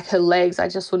 it was like her legs, I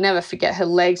just will never forget her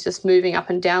legs just moving up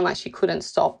and down like she couldn't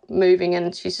stop moving,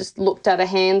 and she just looked at her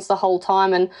hands the whole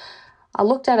time. And I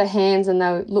looked at her hands and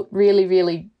they looked really,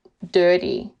 really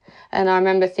dirty. And I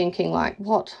remember thinking, like,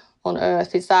 what on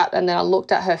earth is that? And then I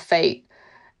looked at her feet,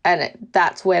 and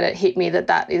that's when it hit me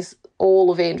that is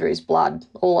all of Andrew's blood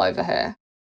all over her.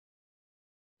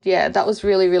 Yeah, that was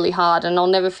really, really hard, and I'll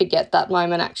never forget that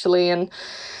moment, actually.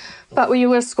 But we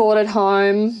were escorted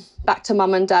home back to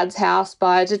mum and dad's house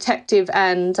by a detective,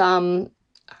 and I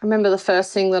remember the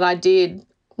first thing that I did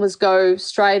was go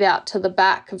straight out to the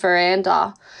back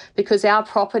veranda, because our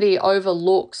property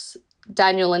overlooks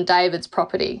Daniel and David's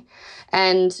property,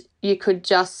 and you could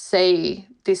just see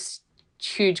this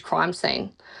huge crime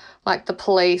scene. Like, the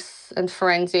police and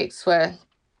forensics were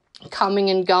coming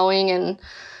and going, and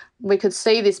we could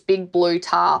see this big blue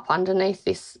tarp underneath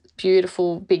this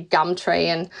beautiful big gum tree.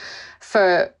 And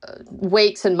for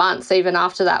weeks and months, even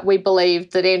after that, we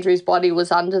believed that Andrew's body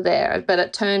was under there, but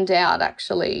it turned out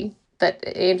actually that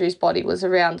Andrew's body was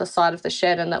around the side of the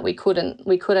shed, and that we couldn't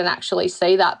actually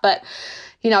see that. But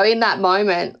in that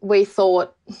moment, we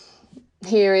thought,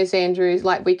 here is Andrew,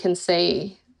 like, we can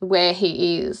see where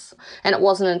he is. And it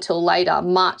wasn't until later,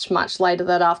 much, much later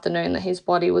that afternoon, that his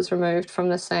body was removed from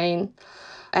the scene.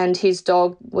 And his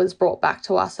dog was brought back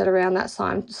to us at around that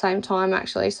same time,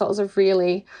 actually. So it was a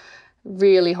really,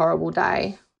 really horrible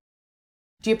day.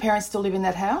 Do your parents still live in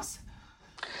that house?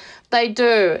 They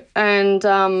do. And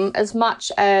as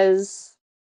much as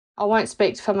I won't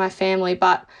speak for my family,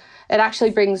 but it actually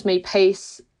brings me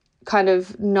peace kind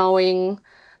of knowing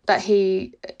that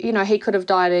he could have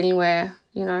died anywhere,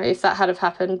 if that had have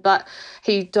happened. But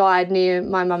he died near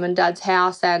my mum and dad's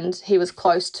house, and he was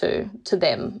close to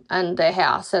them and their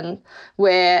house, and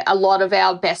where a lot of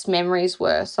our best memories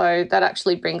were. So that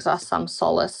actually brings us some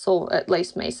solace, or at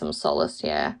least me some solace,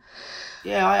 yeah.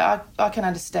 Yeah, I can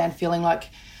understand feeling like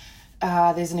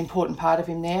there's an important part of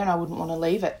him there, and I wouldn't want to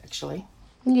leave it, actually.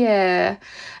 Yeah,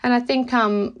 and I think,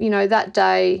 that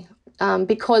day,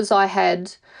 because I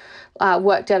had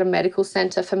worked at a medical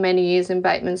centre for many years in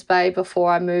Batemans Bay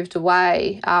before I moved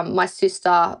away, my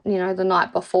sister, the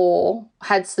night before,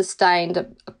 had sustained a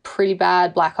pretty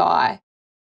bad black eye,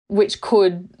 which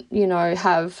could,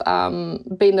 have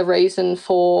been the reason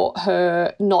for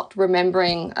her not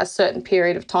remembering a certain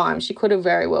period of time. She could have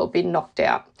very well been knocked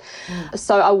out.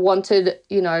 So I wanted,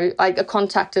 I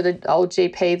contacted an old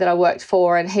GP that I worked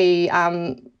for, and he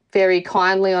very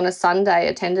kindly on a Sunday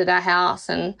attended our house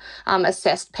and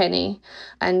assessed Penny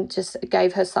and just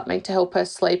gave her something to help her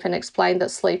sleep and explained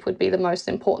that sleep would be the most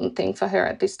important thing for her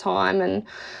at this time. And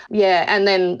and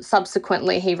then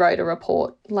subsequently he wrote a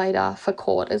report later for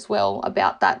court as well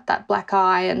about that black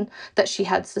eye and that she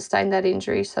had sustained that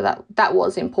injury. So that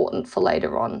was important for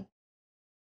later on.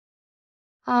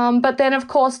 But then, of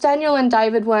course, Daniel and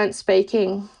David weren't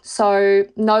speaking, so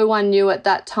no one knew at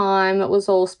that time. It was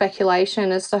all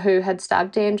speculation as to who had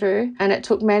stabbed Andrew, and it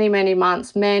took many, many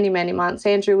months.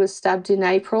 Andrew was stabbed in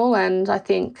April, and I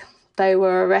think they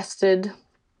were arrested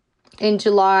in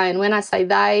July. And when I say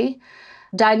they,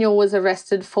 Daniel was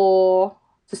arrested for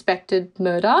suspected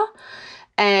murder,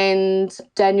 and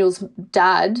Daniel's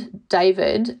dad,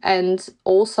 David, and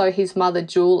also his mother,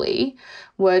 Julie,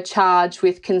 were charged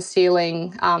with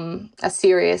concealing a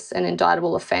serious and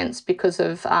indictable offence because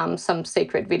of some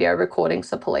secret video recordings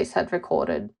the police had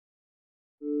recorded.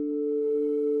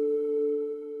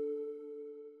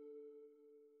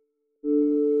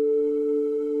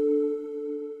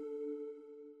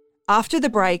 After the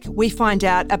break, we find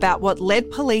out about what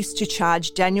led police to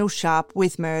charge Daniel Sharp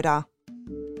with murder.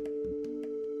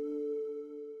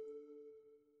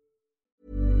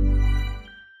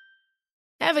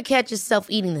 Ever catch yourself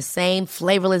eating the same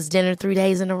flavorless dinner 3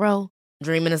 days in a row?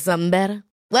 Dreaming of something better?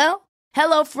 Well,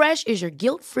 HelloFresh is your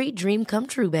guilt-free dream come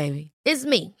true, baby. It's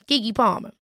me, Keke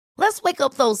Palmer. Let's wake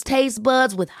up those taste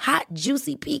buds with hot,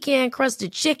 juicy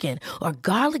pecan-crusted chicken or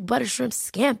garlic butter shrimp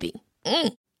scampi.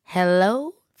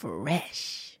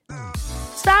 HelloFresh.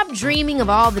 Stop dreaming of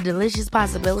all the delicious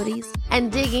possibilities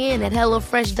and dig in at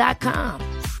HelloFresh.com.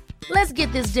 Let's get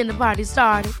this dinner party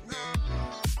started.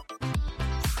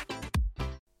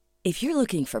 If you're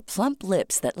looking for plump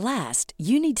lips that last,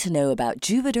 you need to know about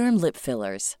Juvederm lip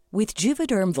fillers. With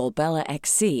Juvederm Volbella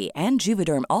XC and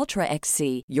Juvederm Ultra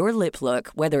XC, your lip look,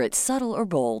 whether it's subtle or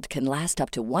bold, can last up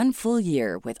to 1 full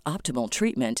year with optimal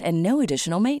treatment and no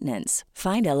additional maintenance.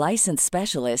 Find a licensed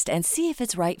specialist and see if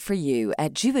it's right for you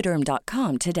at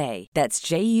Juvederm.com today. That's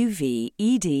JUVEDERM.com.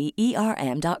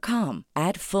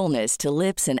 Add fullness to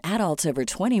lips in adults over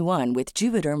 21 with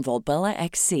Juvederm Volbella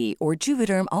XC or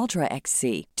Juvederm Ultra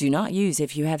XC. Do not use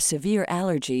if you have severe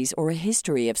allergies or a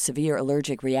history of severe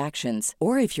allergic reactions,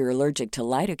 or if you're allergic to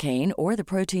lidocaine or the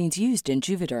proteins used in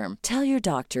Juvederm. Tell your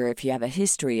doctor if you have a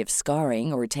history of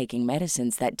scarring or taking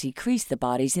medicines that decrease the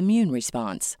body's immune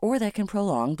response or that can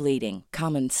prolong bleeding.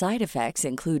 Common side effects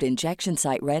include injection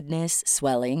site redness,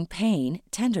 swelling, pain,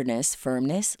 tenderness,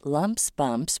 firmness, lumps,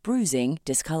 bumps, bruising,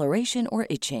 discoloration, or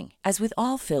itching. As with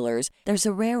all fillers, there's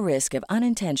a rare risk of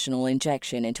unintentional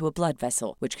injection into a blood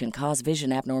vessel, which can cause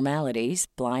vision abnormalities,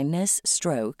 blindness,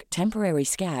 stroke, temporary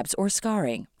scabs, or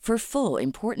scarring. For full,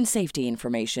 important safety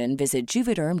information, visit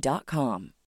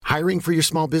Juvederm.com. Hiring for your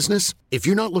small business? If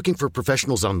you're not looking for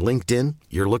professionals on LinkedIn,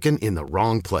 you're looking in the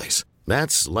wrong place.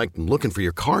 That's like looking for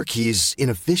your car keys in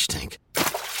a fish tank.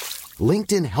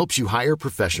 LinkedIn helps you hire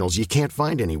professionals you can't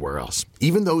find anywhere else,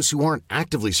 even those who aren't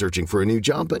actively searching for a new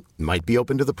job but might be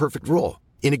open to the perfect role.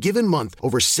 In a given month,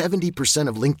 over 70%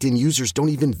 of LinkedIn users don't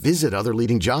even visit other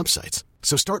leading job sites.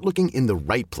 So start looking in the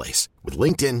right place. With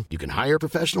LinkedIn, you can hire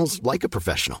professionals like a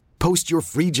professional. Post your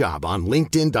free job on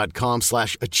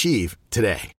linkedin.com/achieve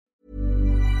today.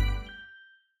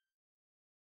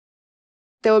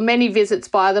 There were many visits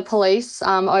by the police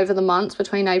over the months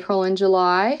between April and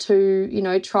July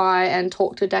to, try and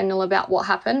talk to Daniel about what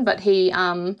happened, but he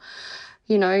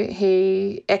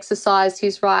exercised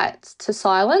his right to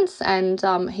silence, and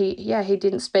he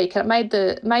didn't speak. It made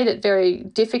it very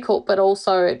difficult, but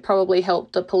also it probably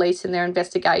helped the police in their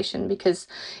investigation, because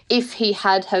if he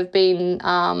had have been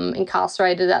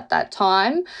incarcerated at that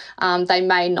time, they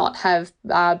may not have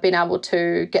been able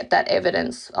to get that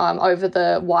evidence over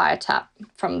the wiretap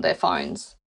from their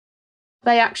phones.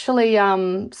 They actually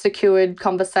secured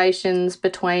conversations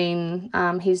between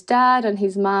his dad and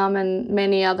his mum and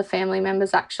many other family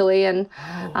members, actually. And,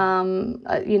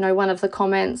 one of the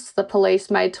comments the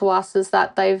police made to us is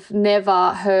that they've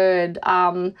never heard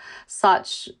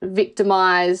such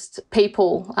victimised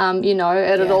people,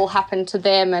 it had all happened to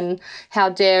them, and how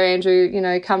dare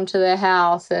Andrew, come to their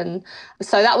house. And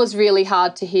so that was really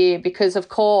hard to hear because, of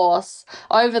course,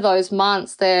 over those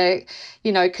months they're,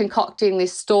 concocting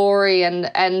this story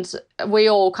and we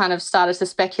all kind of started to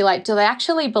speculate, do they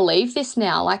actually believe this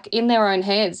now? Like, in their own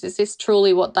heads, is this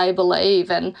truly what they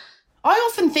believe? And I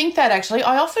often think that, actually.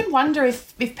 I often wonder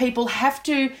if people have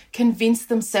to convince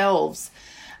themselves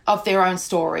of their own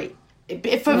story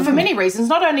for many reasons,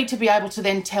 not only to be able to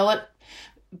then tell it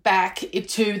back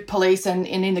to police and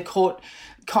in the court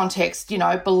context,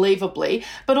 believably,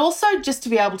 but also just to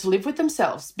be able to live with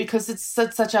themselves, because it's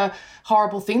such a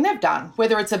horrible thing they've done,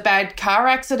 whether it's a bad car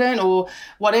accident or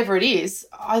whatever it is.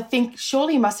 I think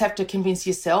surely you must have to convince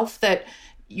yourself that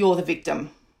you're the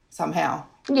victim somehow.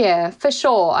 Yeah, for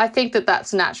sure. I think that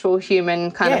that's natural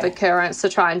human kind of occurrence to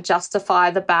try and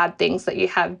justify the bad things that you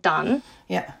have done.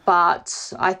 Yeah.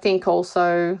 But I think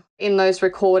also in those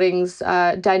recordings,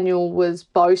 Daniel was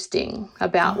boasting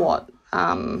about what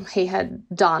he had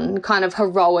done kind of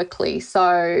heroically.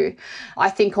 So I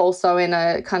think also in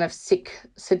a kind of sick,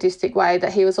 sadistic way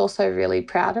that he was also really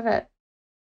proud of it.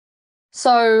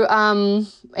 So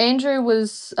Andrew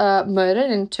was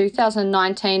murdered in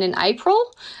 2019 in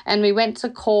April, and we went to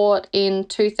court in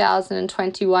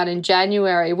 2021 in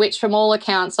January, which from all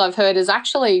accounts I've heard is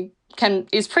actually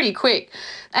is pretty quick.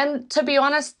 And to be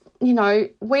honest,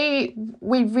 we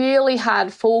really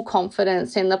had full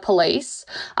confidence in the police,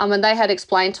 and they had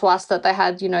explained to us that they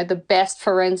had, the best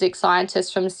forensic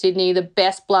scientists from Sydney, the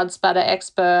best blood spatter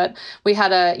expert. We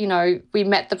had we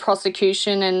met the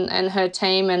prosecution and her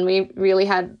team, and we really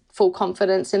had full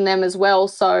confidence in them as well.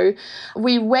 So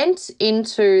we went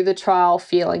into the trial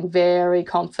feeling very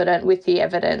confident with the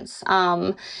evidence,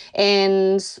 and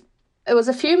it was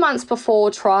a few months before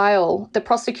trial, the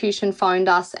prosecution phoned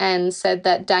us and said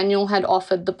that Daniel had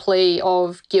offered the plea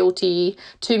of guilty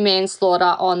to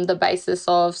manslaughter on the basis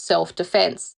of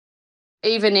self-defence.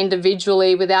 Even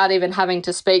individually, without even having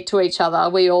to speak to each other,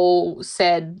 we all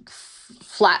said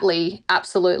flatly,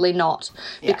 absolutely not,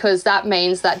 because that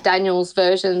means that Daniel's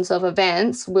versions of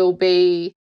events will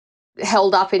be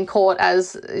held up in court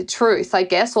as truth, I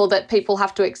guess, or that people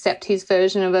have to accept his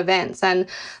version of events. And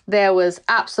there was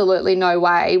absolutely no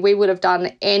way we would have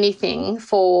done anything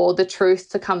for the truth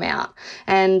to come out.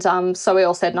 And so we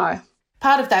all said no.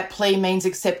 Part of that plea means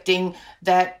accepting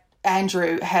that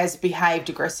Andrew has behaved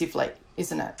aggressively,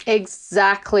 isn't it?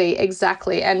 Exactly.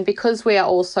 And because we are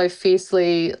also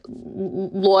fiercely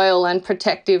loyal and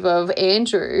protective of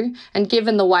Andrew, and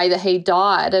given the way that he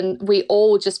died, and we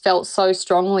all just felt so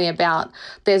strongly about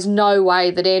there's no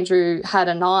way that Andrew had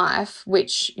a knife,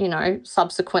 which,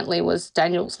 subsequently was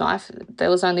Daniel's knife. There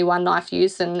was only one knife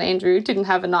used and Andrew didn't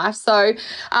have a knife. So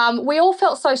we all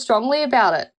felt so strongly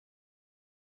about it.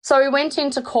 So we went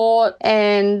into court,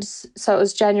 and so it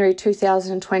was January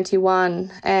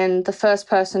 2021, and the first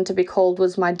person to be called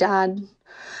was my dad.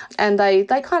 And they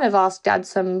kind of asked Dad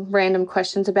some random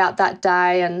questions about that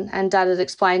day, and Dad had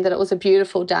explained that it was a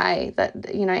beautiful day, that,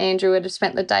 Andrew had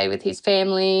spent the day with his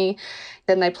family,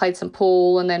 then they played some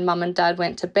pool, and then Mum and Dad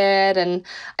went to bed, and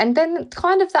then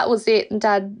kind of that was it. And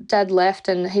Dad left,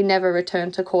 and he never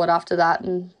returned to court after that.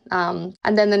 And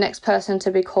then the next person to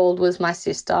be called was my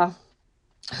sister,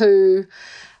 who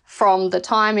from the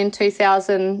time in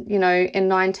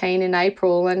 2019 in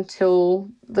April until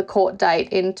the court date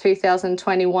in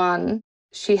 2021,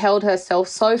 she held herself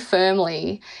so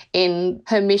firmly in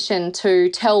her mission to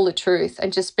tell the truth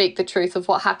and just speak the truth of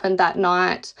what happened that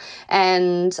night,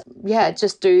 and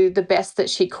just do the best that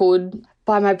she could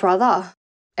by my brother.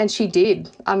 And she did.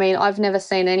 I mean, I've never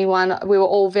seen anyone. We were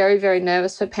all very, very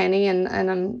nervous for Penny,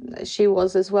 and she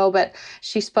was as well. But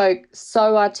she spoke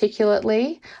so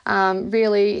articulately,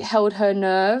 really held her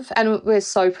nerve, and we're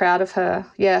so proud of her,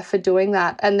 for doing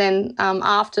that. And then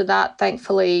after that,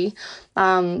 thankfully,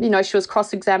 she was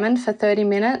cross-examined for 30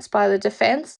 minutes by the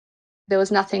defence. There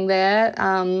was nothing there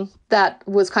that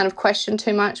was kind of questioned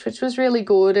too much, which was really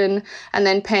good. And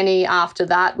then Penny, after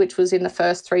that, which was in the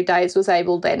first 3 days, was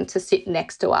able then to sit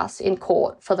next to us in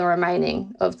court for the remainder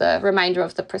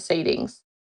of the proceedings.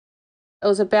 It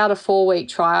was about a 4-week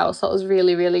trial, so it was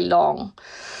really, really long.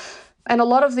 And a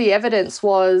lot of the evidence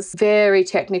was very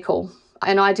technical.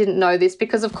 And I didn't know this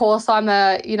because, of course, I'm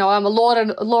a Law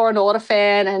and Order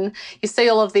fan, and you see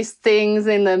all of these things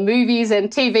in the movies and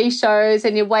TV shows,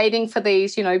 and you're waiting for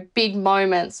these, big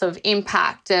moments of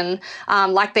impact and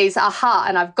like these aha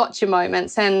and I've got you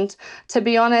moments. And to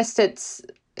be honest, it's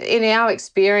in our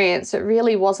experience, it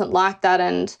really wasn't like that.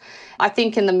 And I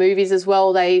think in the movies as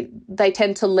well, they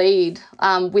tend to lead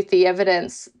with the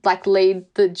evidence, like lead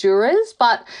the jurors,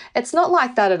 but it's not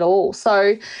like that at all.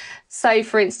 So say,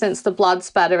 for instance, the blood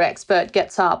spatter expert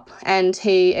gets up and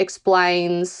he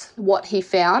explains what he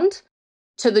found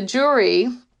to the jury,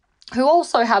 who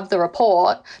also have the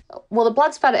report. Well, the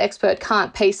blood spatter expert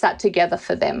can't piece that together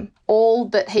for them. All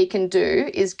that he can do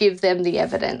is give them the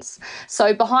evidence.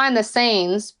 So behind the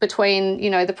scenes between,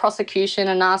 the prosecution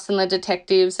and us and the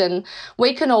detectives, and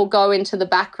we can all go into the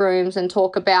back rooms and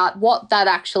talk about what that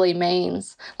actually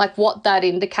means, like what that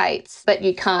indicates. But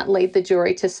you can't lead the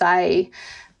jury to say,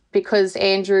 because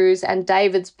Andrew's and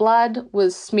David's blood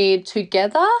was smeared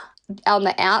together on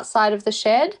the outside of the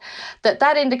shed,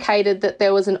 that indicated that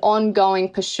there was an ongoing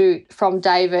pursuit from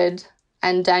David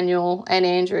and Daniel and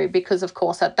Andrew, because, of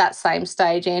course, at that same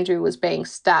stage, Andrew was being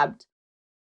stabbed.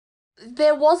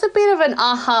 There was a bit of an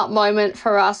aha moment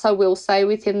for us, I will say,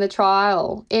 within the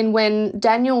trial, in when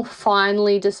Daniel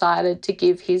finally decided to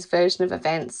give his version of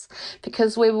events,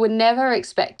 because we were never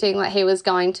expecting that he was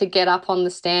going to get up on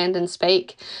the stand and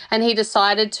speak, and he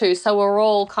decided to. So we're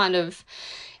all kind of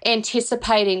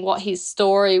anticipating what his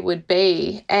story would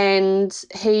be, and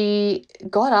he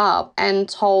got up and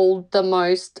told the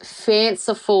most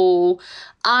fanciful,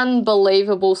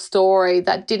 unbelievable story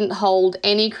that didn't hold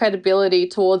any credibility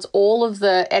towards all of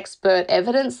the expert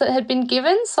evidence that had been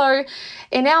given. So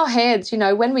in our heads,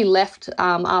 when we left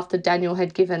after Daniel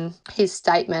had given his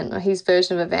statement or his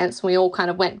version of events, we all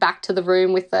kind of went back to the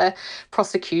room with the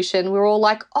prosecution. We were all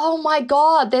like, oh my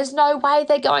God, there's no way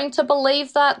they're going to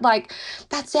believe that. Like,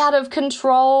 that's out of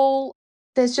control.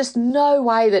 There's just no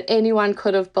way that anyone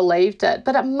could have believed it.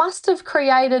 But it must have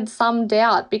created some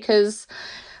doubt, because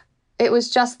it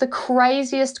was just the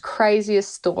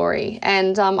craziest story.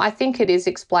 And I think it is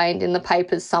explained in the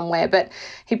papers somewhere, but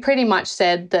he pretty much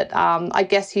said that I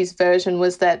guess his version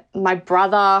was that my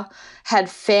brother had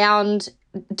found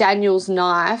Daniel's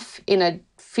knife in a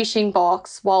fishing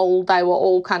box while they were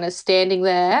all kind of standing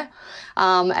there,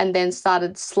 and then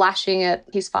started slashing at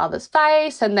his father's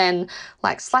face, and then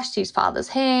slashed his father's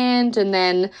hand, and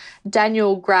then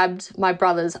Daniel grabbed my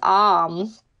brother's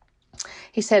arm.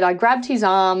 He said, I grabbed his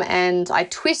arm and I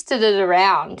twisted it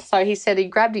around. So he said he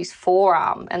grabbed his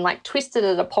forearm and twisted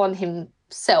it upon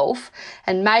himself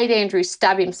and made Andrew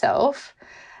stab himself.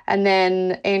 And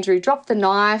then Andrew dropped the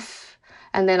knife,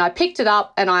 and then I picked it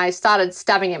up and I started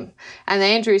stabbing him. And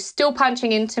Andrew's still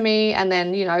punching into me. And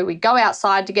then, we go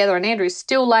outside together and Andrew's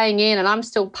still laying in and I'm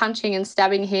still punching and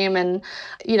stabbing him. And,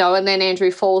 and then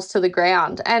Andrew falls to the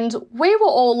ground. And we were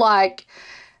all like,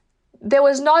 there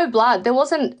was no blood. There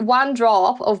wasn't one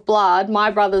drop of blood, my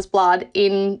brother's blood,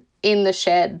 in the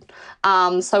shed.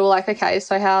 So we're like, okay,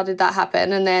 so how did that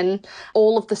happen? And then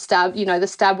all of the stab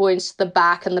wounds to the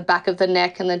back and the back of the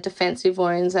neck and the defensive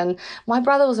wounds. And my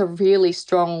brother was a really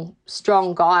strong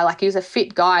guy. He was a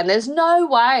fit guy. And there's no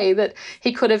way that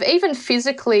he could have, even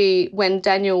physically, when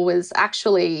Daniel was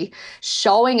actually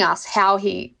showing us how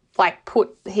he put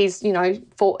his,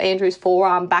 for Andrew's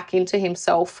forearm back into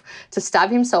himself to stab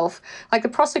himself. The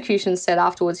prosecution said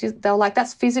afterwards, they were like,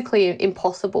 that's physically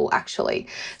impossible, actually.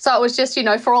 So it was just,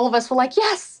 for all of us, we're like,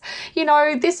 yes,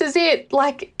 this is it.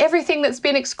 Everything that's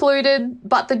been excluded,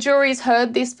 but the jury's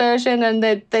heard this version,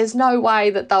 and there's no way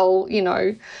that they'll,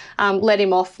 let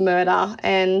him off murder.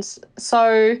 And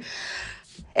so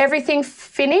everything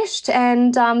finished,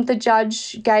 and the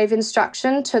judge gave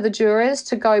instruction to the jurors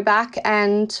to go back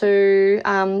and to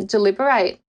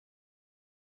deliberate.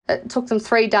 It took them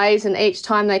 3 days, and each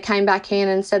time they came back in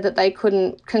and said that they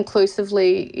couldn't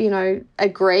conclusively,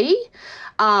 agree.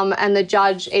 And the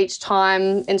judge each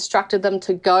time instructed them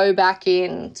to go back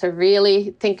in, to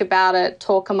really think about it,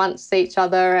 talk amongst each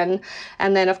other.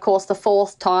 And then, of course, the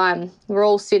fourth time, we're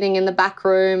all sitting in the back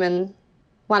room, and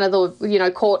one of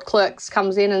the, court clerks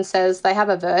comes in and says they have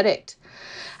a verdict.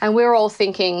 And we're all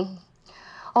thinking,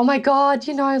 oh my God,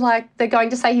 they're going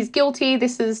to say he's guilty.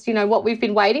 This is, what we've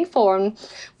been waiting for. And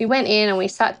we went in and we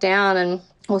sat down and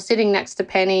we're sitting next to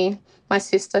Penny, my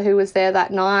sister, who was there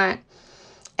that night.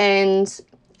 And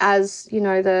as,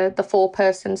 the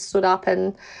foreperson stood up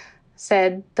and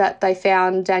said that they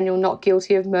found Daniel not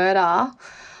guilty of murder,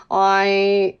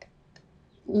 I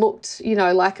looked,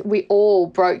 we all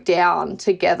broke down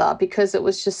together, because it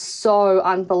was just so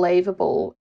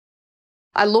unbelievable.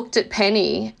 I looked at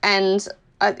Penny and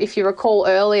if you recall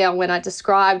earlier when I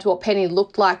described what Penny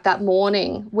looked like that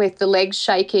morning with the legs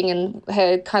shaking and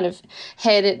her kind of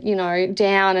head,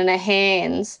 down and her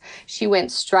hands, she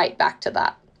went straight back to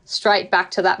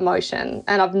that motion.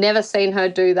 And I've never seen her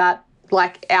do that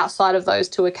like outside of those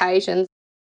two occasions.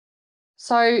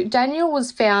 So Daniel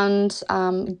was found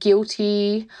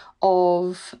guilty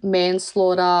of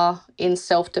manslaughter in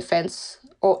self-defense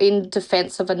or in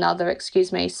defense of another,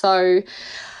 So,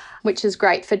 which is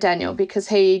great for Daniel because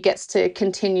he gets to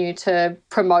continue to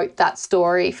promote that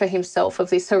story for himself of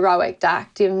this heroic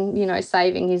act in,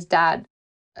 saving his dad.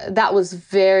 That was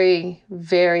very,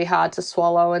 very hard to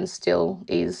swallow and still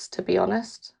is, to be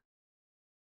honest.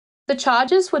 The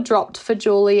charges were dropped for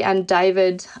Julie and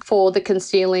David for the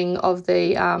concealing of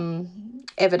the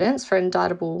evidence for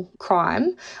indictable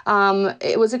crime.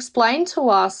 It was explained to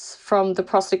us from the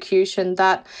prosecution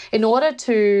that in order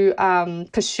to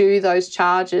pursue those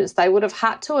charges, they would have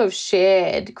had to have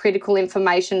shared critical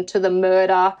information to the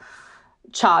murder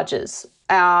charges,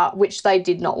 which they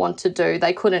did not want to do.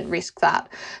 They couldn't risk that.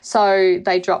 So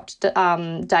they dropped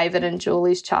David and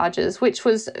Julie's charges, which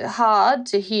was hard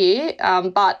to hear,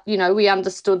 but, we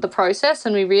understood the process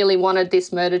and we really wanted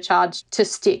this murder charge to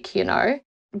stick,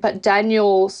 But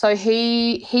Daniel, so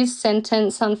his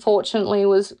sentence, unfortunately,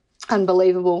 was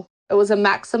unbelievable. It was a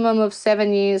maximum of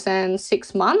 7 years and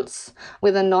 6 months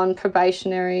with a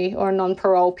non-probationary or a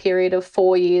non-parole period of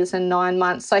 4 years and 9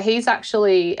 months. So he's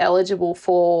actually eligible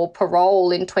for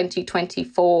parole in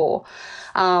 2024,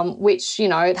 which,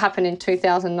 it happened in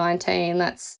 2019.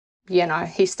 That's,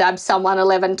 he stabbed someone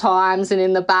 11 times and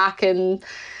in the back and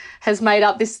has made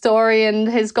up this story and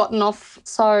has gotten off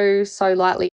so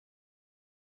lightly.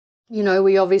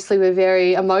 We obviously were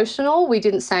very emotional. We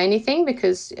didn't say anything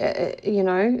because,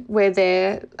 we're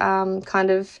there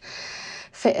kind of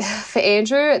for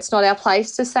Andrew. It's not our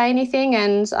place to say anything.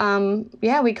 And,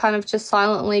 we kind of just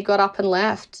silently got up and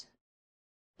left.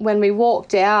 When we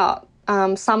walked out,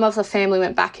 some of the family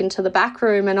went back into the back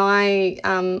room and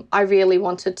I really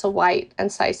wanted to wait and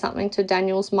say something to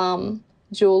Daniel's mum,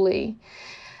 Julie.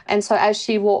 And so as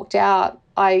she walked out,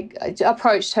 I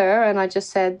approached her and I just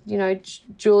said,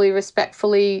 Julie,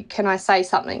 respectfully, can I say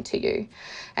something to you?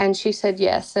 And she said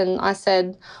yes. And I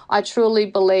said, I truly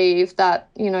believe that,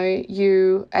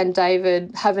 you and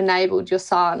David have enabled your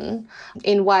son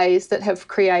in ways that have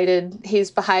created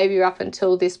his behaviour up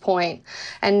until this point.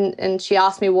 And she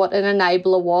asked me what an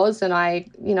enabler was, and I,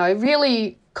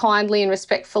 really kindly and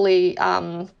respectfully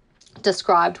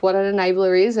described what an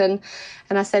enabler is, and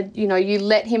I said, you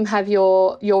let him have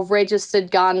your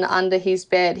registered gun under his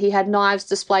bed. He had knives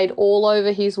displayed all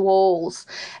over his walls.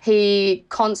 He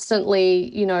constantly,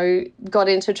 got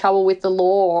into trouble with the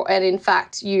law, and in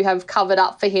fact, you have covered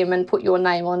up for him and put your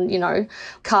name on,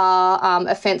 car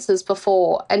offences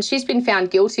before. And she's been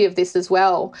found guilty of this as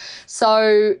well.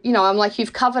 So, I'm like,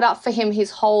 you've covered up for him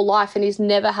his whole life and he's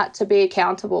never had to be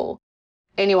accountable.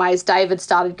 Anyways, David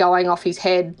started going off his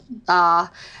head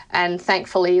and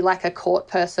thankfully like a court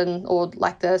person or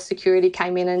like the security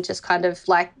came in and just kind of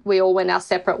like we all went our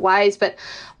separate ways. But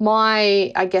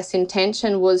my, I guess,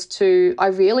 intention was I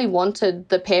really wanted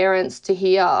the parents to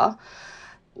hear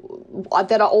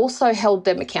that I also held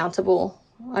them accountable.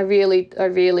 I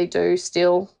really do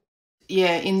still.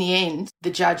 Yeah, in the end,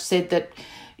 the judge said that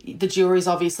the jury's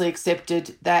obviously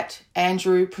accepted that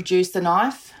Andrew produced the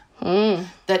knife.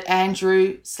 That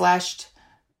Andrew slashed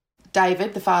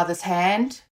David, the father's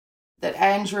hand, that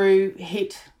Andrew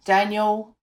hit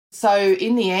Daniel. So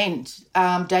in the end,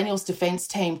 Daniel's defence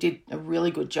team did a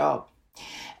really good job.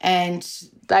 And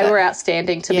they were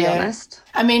outstanding, to be honest.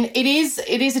 I mean, it is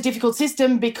a difficult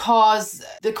system because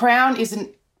the Crown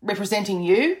isn't representing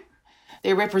you.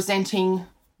 They're representing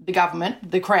the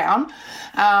government, the Crown,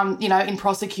 in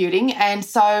prosecuting. And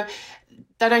so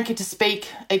they don't get to speak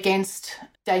against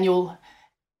Daniel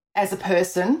as a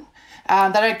person.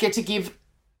 They don't get to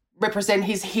represent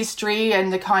his history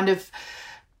and the kind of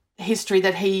history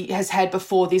that he has had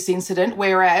before this incident,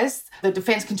 whereas the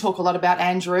defence can talk a lot about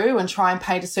Andrew and try and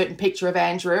paint a certain picture of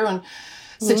Andrew and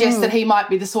suggest that he might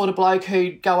be the sort of bloke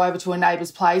who'd go over to a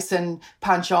neighbour's place and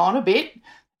punch on a bit.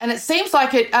 And it seems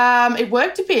like it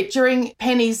worked a bit. During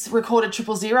Penny's recorded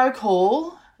 000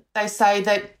 call, they say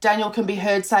that Daniel can be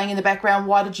heard saying in the background,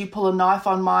 "Why did you pull a knife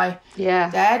on my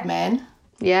dad, man?"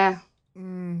 Yeah.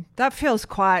 That feels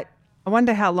quite... I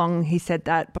wonder how long he said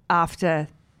that after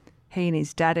he and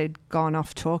his dad had gone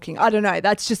off talking. I don't know.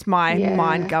 That's just my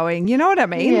mind going. You know what I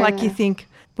mean? Yeah. Like you think,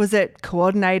 was it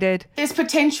coordinated? There's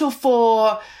potential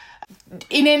for,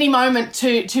 in any moment,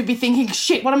 to be thinking,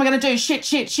 shit, what am I going to do?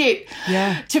 Shit.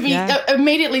 Yeah. To be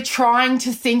immediately trying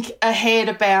to think ahead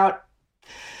about,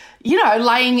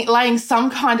 laying some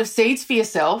kind of seeds for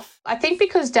yourself. I think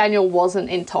because Daniel wasn't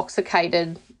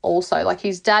intoxicated also, like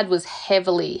his dad was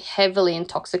heavily, heavily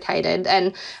intoxicated.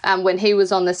 And when he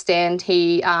was on the stand,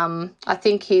 I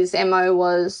think his MO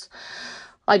was,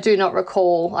 I do not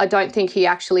recall. I don't think he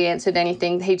actually answered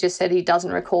anything. He just said he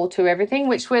doesn't recall to everything,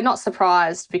 which we're not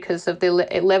surprised because of the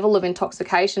level of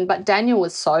intoxication. But Daniel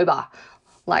was sober.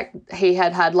 Like he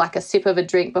had like a sip of a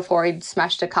drink before he'd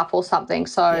smashed a cup or something.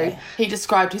 So yeah. He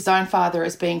described his own father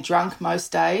as being drunk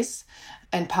most days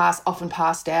and often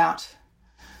passed out.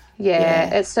 Yeah.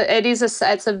 It's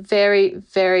a very,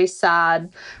 very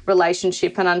sad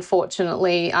relationship, and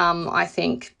unfortunately, I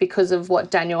think because of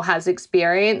what Daniel has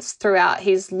experienced throughout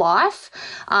his life,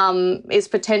 is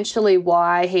potentially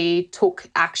why he took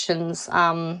actions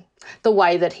the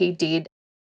way that he did.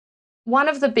 One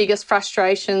of the biggest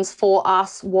frustrations for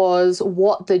us was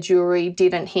what the jury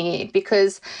didn't hear,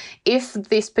 because if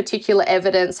this particular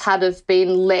evidence had have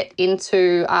been let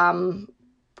into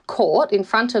court in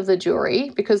front of the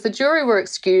jury, because the jury were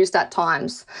excused at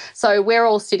times. So we're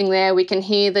all sitting there, we can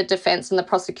hear the defence and the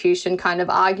prosecution kind of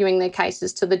arguing their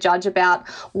cases to the judge about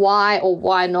why or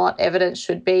why not evidence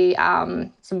should be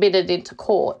submitted into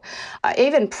court.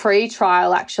 Even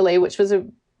pre-trial, actually, which was a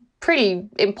pretty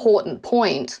important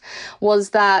point, was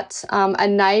that a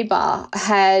neighbour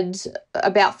had,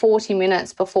 about 40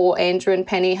 minutes before Andrew and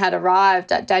Penny had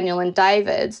arrived at Daniel and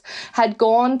David's, had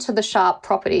gone to the Sharp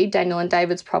property, Daniel and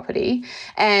David's property,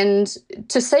 and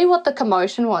to see what the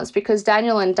commotion was, because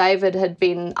Daniel and David had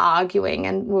been arguing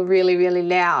and were really, really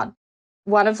loud.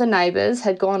 One of the neighbours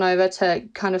had gone over to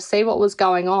kind of see what was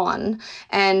going on,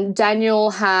 and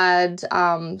Daniel had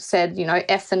said,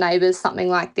 F the neighbours, something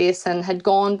like this, and had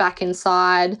gone back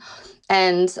inside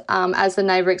and, as the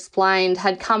neighbour explained,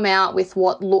 had come out with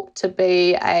what looked to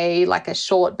be a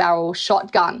short barrel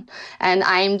shotgun and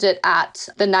aimed it at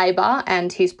the neighbour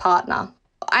and his partner.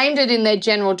 Aimed it in their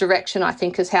general direction, I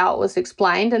think is how it was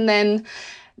explained, and then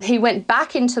he went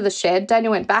back into the shed.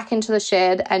 Daniel went back into the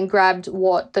shed and grabbed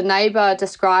what the neighbour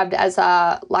described as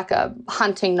a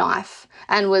hunting knife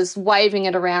and was waving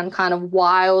it around kind of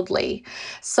wildly.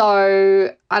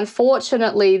 So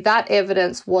unfortunately, that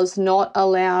evidence was not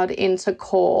allowed into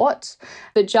court.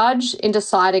 The judge, in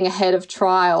deciding ahead of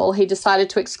trial, he decided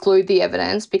to exclude the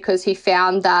evidence because he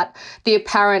found that the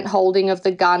apparent holding of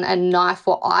the gun and knife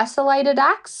were isolated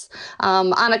acts,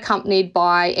 unaccompanied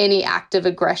by any act of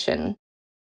aggression.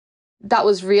 That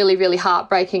was really, really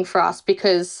heartbreaking for us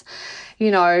because,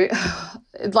 like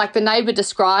the neighbour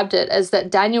described it as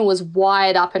that Daniel was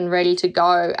wired up and ready to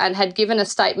go and had given a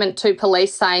statement to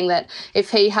police saying that if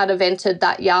he had have entered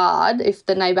that yard, if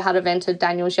the neighbour had have entered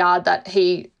Daniel's yard, that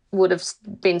he would have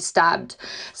been stabbed.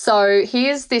 So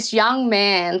here's this young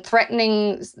man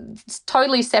threatening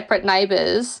totally separate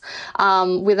neighbours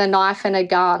with a knife and a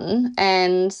gun,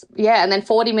 and then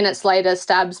 40 minutes later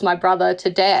stabs my brother to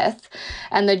death,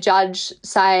 and the judge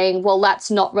saying, well,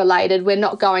 that's not related, we're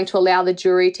not going to allow the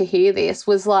jury to hear this,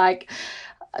 was like,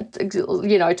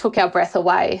 took our breath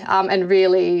away, and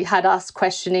really had us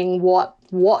questioning what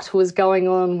was going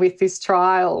on with this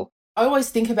trial. I always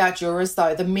think about jurors,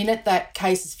 though, the minute that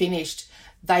case is finished,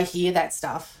 they hear that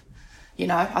stuff.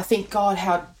 I think, God,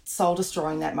 how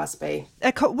soul-destroying that must be.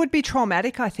 It would be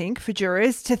traumatic, I think, for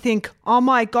jurors to think, oh,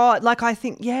 my God,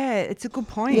 it's a good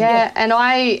point. Yeah, and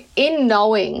in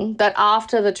knowing that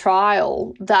after the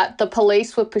trial that the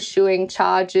police were pursuing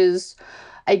charges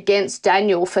against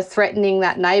Daniel for threatening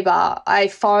that neighbour, I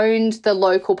phoned the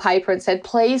local paper and said,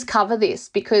 please cover this,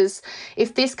 because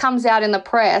if this comes out in the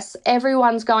press,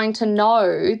 everyone's going to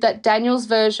know that Daniel's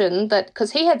version,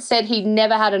 because he had said he'd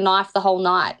never had a knife the whole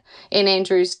night in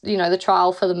Andrew's, the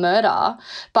trial for the murder,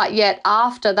 but yet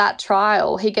after that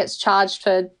trial, he gets charged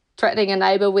for threatening a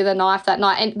neighbour with a knife that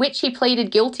night, and which he pleaded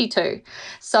guilty to.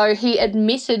 So he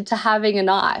admitted to having a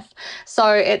knife.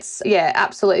 So it's,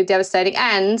 absolutely devastating.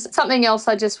 And something else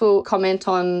I just will comment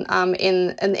on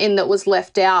in that was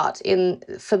left out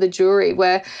for the jury,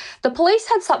 where the police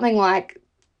had something like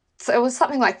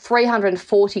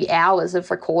 340 hours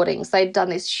of recordings. They'd done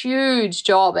this huge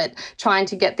job at trying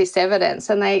to get this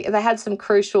evidence, and they had some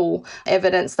crucial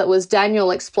evidence that was Daniel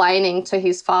explaining to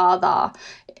his father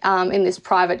in this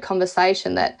private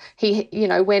conversation that he,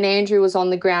 when Andrew was on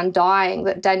the ground dying,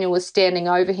 that Daniel was standing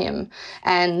over him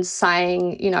and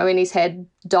saying, in his head,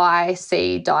 die,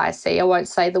 see. I won't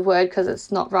say the word because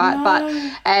it's not right,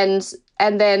 no.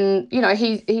 And then,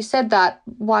 he said that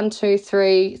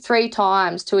 3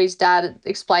 times to his dad,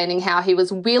 explaining how he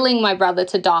was willing my brother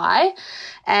to die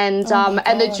And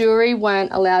the jury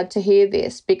weren't allowed to hear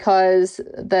this because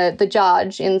the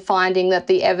judge, in finding that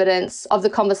the evidence of the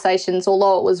conversations,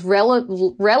 although it was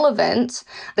relevant,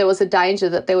 there was a danger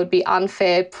that there would be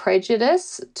unfair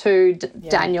prejudice to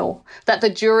Daniel, that the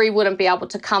jury wouldn't be able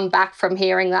to come back from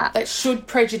hearing that. That should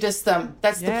prejudice them.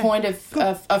 That's the point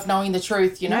of knowing the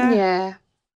truth, you know? Yeah.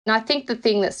 And I think the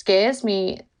thing that scares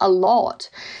me a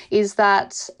lot is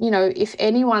that, you know, if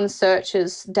anyone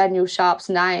searches Daniel Sharp's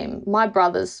name, my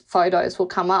brother's photos will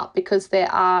come up because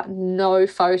there are no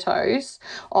photos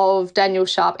of Daniel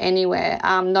Sharp anywhere.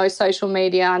 No social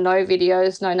media, no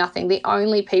videos, no nothing. The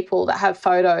only people that have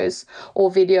photos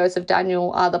or videos of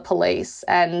Daniel are the police,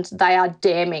 and they are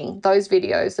damning. Those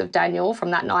videos of Daniel from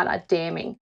that night are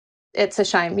damning. It's a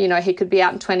shame, you know, he could be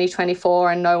out in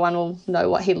 2024 and no one will know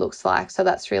what he looks like. So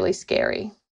that's really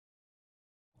scary.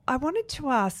 I wanted to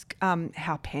ask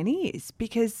how Penny is,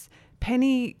 because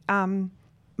Penny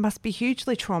must be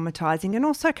hugely traumatising. And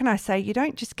also, can I say, you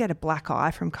don't just get a black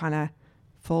eye from kind of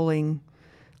falling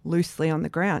loosely on the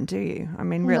ground, do you? I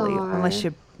mean, really, unless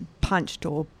you're punched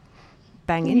or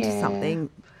bang into something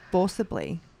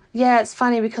forcibly. Yeah, it's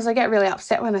funny because I get really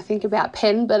upset when I think about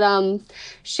Pen, but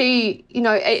she, you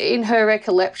know, in her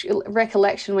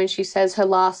recollection when she says her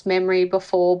last memory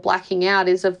before blacking out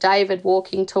is of David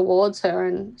walking towards her,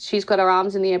 and she's got her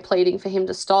arms in the air pleading for him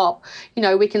to stop. You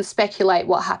know, we can speculate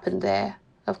what happened there,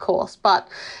 of course, but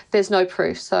there's no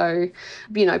proof. So,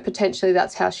 you know, potentially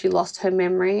that's how she lost her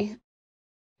memory.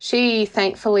 She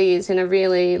thankfully is in a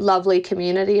really lovely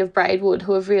community of Braidwood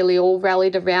who have really all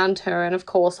rallied around her, and of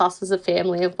course us as a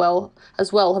family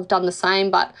as well have done the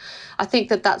same. But I think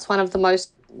that that's one of the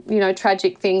most, you know,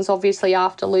 tragic things, obviously,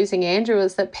 after losing Andrew,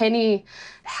 is that Penny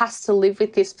has to live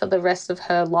with this for the rest of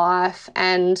her life.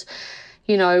 And,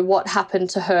 you know, what happened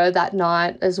to her that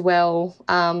night as well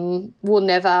will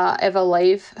never, ever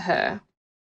leave her.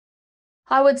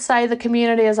 I would say the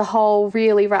community as a whole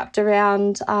really wrapped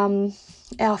around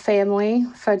our family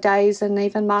for days and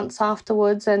even months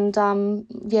afterwards. And,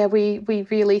 we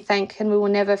really thank, and we will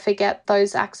never forget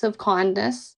those acts of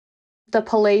kindness. The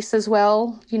police as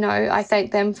well, you know, I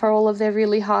thank them for all of their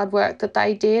really hard work that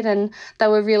they did, and they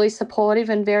were really supportive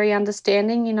and very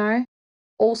understanding, you know.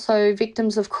 Also,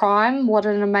 Victims of Crime, what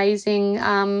an amazing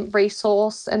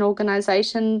resource and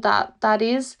organisation that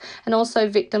is. And also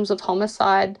Victims of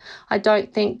Homicide. I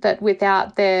don't think that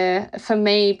for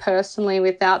me personally,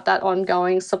 without that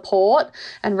ongoing support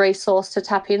and resource to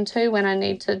tap into when I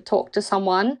need to talk to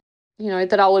someone, you know,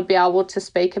 that I would be able to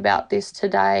speak about this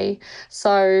today.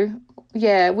 So,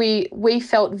 yeah, we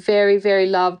felt very, very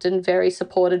loved and very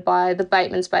supported by the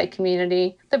Batemans Bay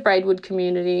community, the Braidwood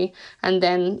community, and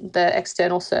then the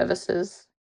external services.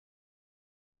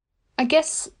 I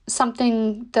guess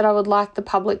something that I would like the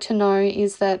public to know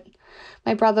is that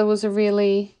my brother was a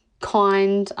really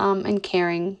kind and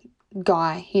caring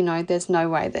guy. You know, there's no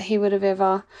way that he would have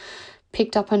ever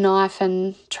picked up a knife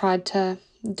and tried to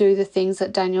do the things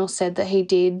that Daniel said that he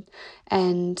did.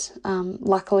 And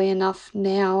luckily enough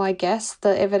now, I guess,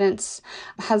 the evidence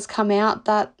has come out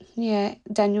that,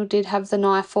 Daniel did have the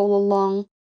knife all along.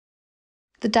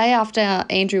 The day after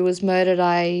Andrew was murdered,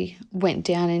 I went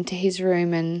down into his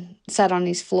room and sat on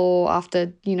his floor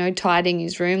after, you know, tidying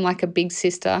his room like a big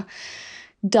sister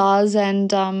does.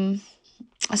 And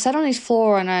I sat on his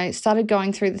floor and I started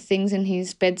going through the things in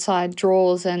his bedside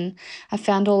drawers, and I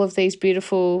found all of these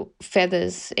beautiful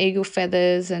feathers, eagle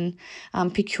feathers, and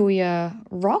peculiar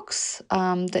rocks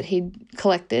that he'd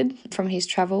collected from his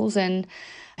travels. And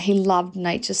he loved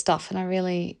nature stuff, and I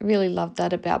really, really loved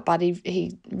that about Bud.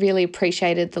 He really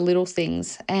appreciated the little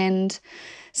things. And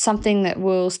something that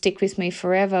will stick with me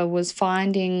forever was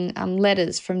finding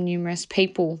letters from numerous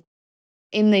people.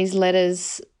 In these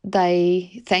letters,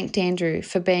 they thanked Andrew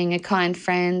for being a kind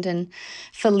friend and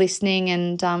for listening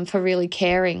and for really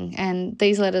caring. And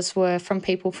these letters were from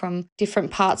people from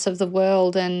different parts of the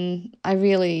world. And I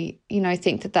really, you know,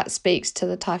 think that that speaks to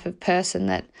the type of person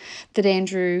that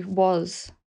Andrew was.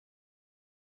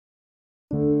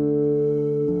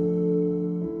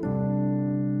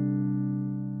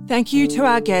 Thank you to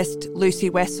our guest, Lucy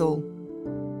Wessel.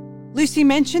 Lucy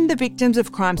mentioned the victims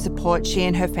of crime support she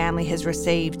and her family has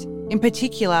received, in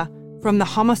particular from the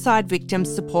Homicide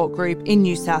Victims Support Group in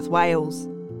New South Wales.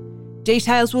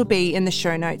 Details will be in the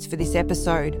show notes for this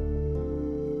episode.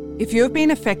 If you have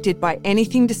been affected by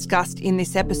anything discussed in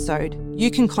this episode,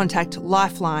 you can contact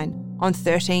Lifeline on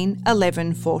 13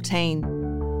 11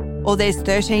 14, or there's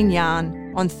 13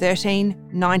 Yarn on 13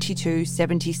 92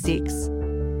 76,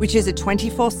 which is a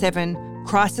 24/7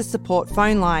 crisis support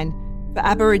phone line for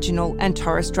Aboriginal and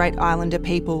Torres Strait Islander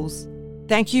peoples.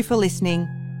 Thank you for listening.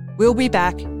 We'll be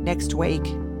back next week.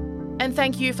 And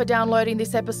thank you for downloading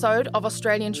this episode of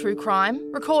Australian True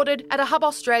Crime, recorded at a Hub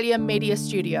Australia media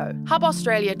studio,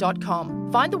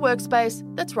 hubaustralia.com. Find the workspace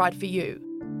that's right for you.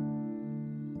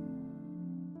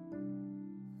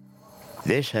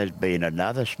 This has been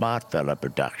another Smartfella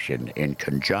production in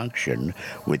conjunction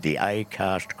with the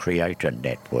Acast Creator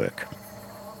Network.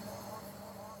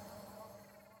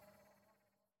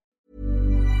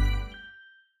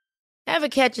 Ever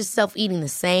catch yourself eating the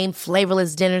same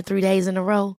flavorless dinner 3 days in a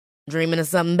row? Dreaming of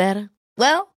something better?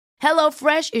 Well,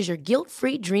 HelloFresh is your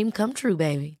guilt-free dream come true,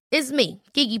 baby. It's me,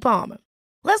 Keke Palmer.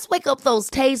 Let's wake up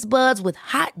those taste buds with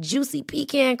hot, juicy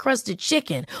pecan-crusted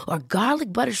chicken or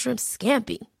garlic butter shrimp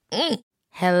scampi.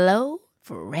 Hello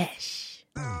Fresh.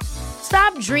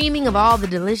 Stop dreaming of all the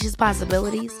delicious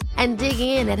possibilities and dig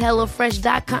in at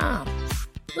HelloFresh.com.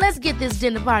 Let's get this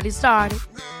dinner party started.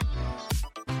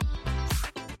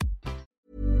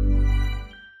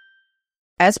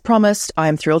 As promised, I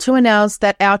am thrilled to announce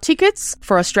that our tickets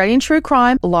for Australian True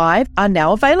Crime Live are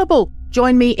now available.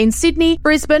 Join me in Sydney,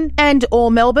 Brisbane and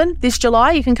or Melbourne this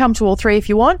July. You can come to all three if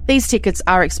you want. These tickets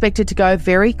are expected to go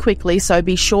very quickly, so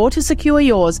be sure to secure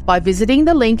yours by visiting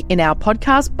the link in our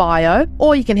podcast bio,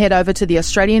 or you can head over to the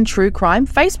Australian True Crime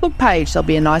Facebook page. There'll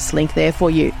be a nice link there for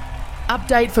you.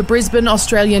 Update for Brisbane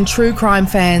Australian True Crime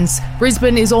fans.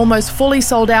 Brisbane is almost fully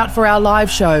sold out for our live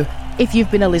show. If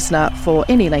you've been a listener for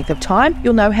any length of time,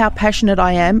 you'll know how passionate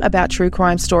I am about true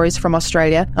crime stories from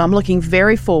Australia. I'm looking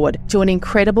very forward to an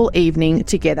incredible evening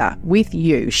together with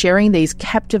you, sharing these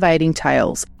captivating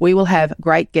tales. We will have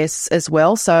great guests as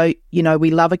well, so you know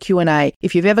we love a Q&A.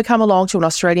 If you've ever come along to an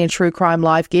Australian True Crime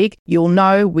Live gig, you'll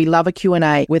know we love a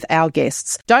Q&A with our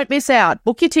guests. Don't miss out.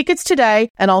 Book your tickets today,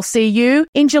 and I'll see you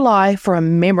in July for a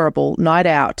memorable night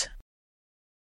out.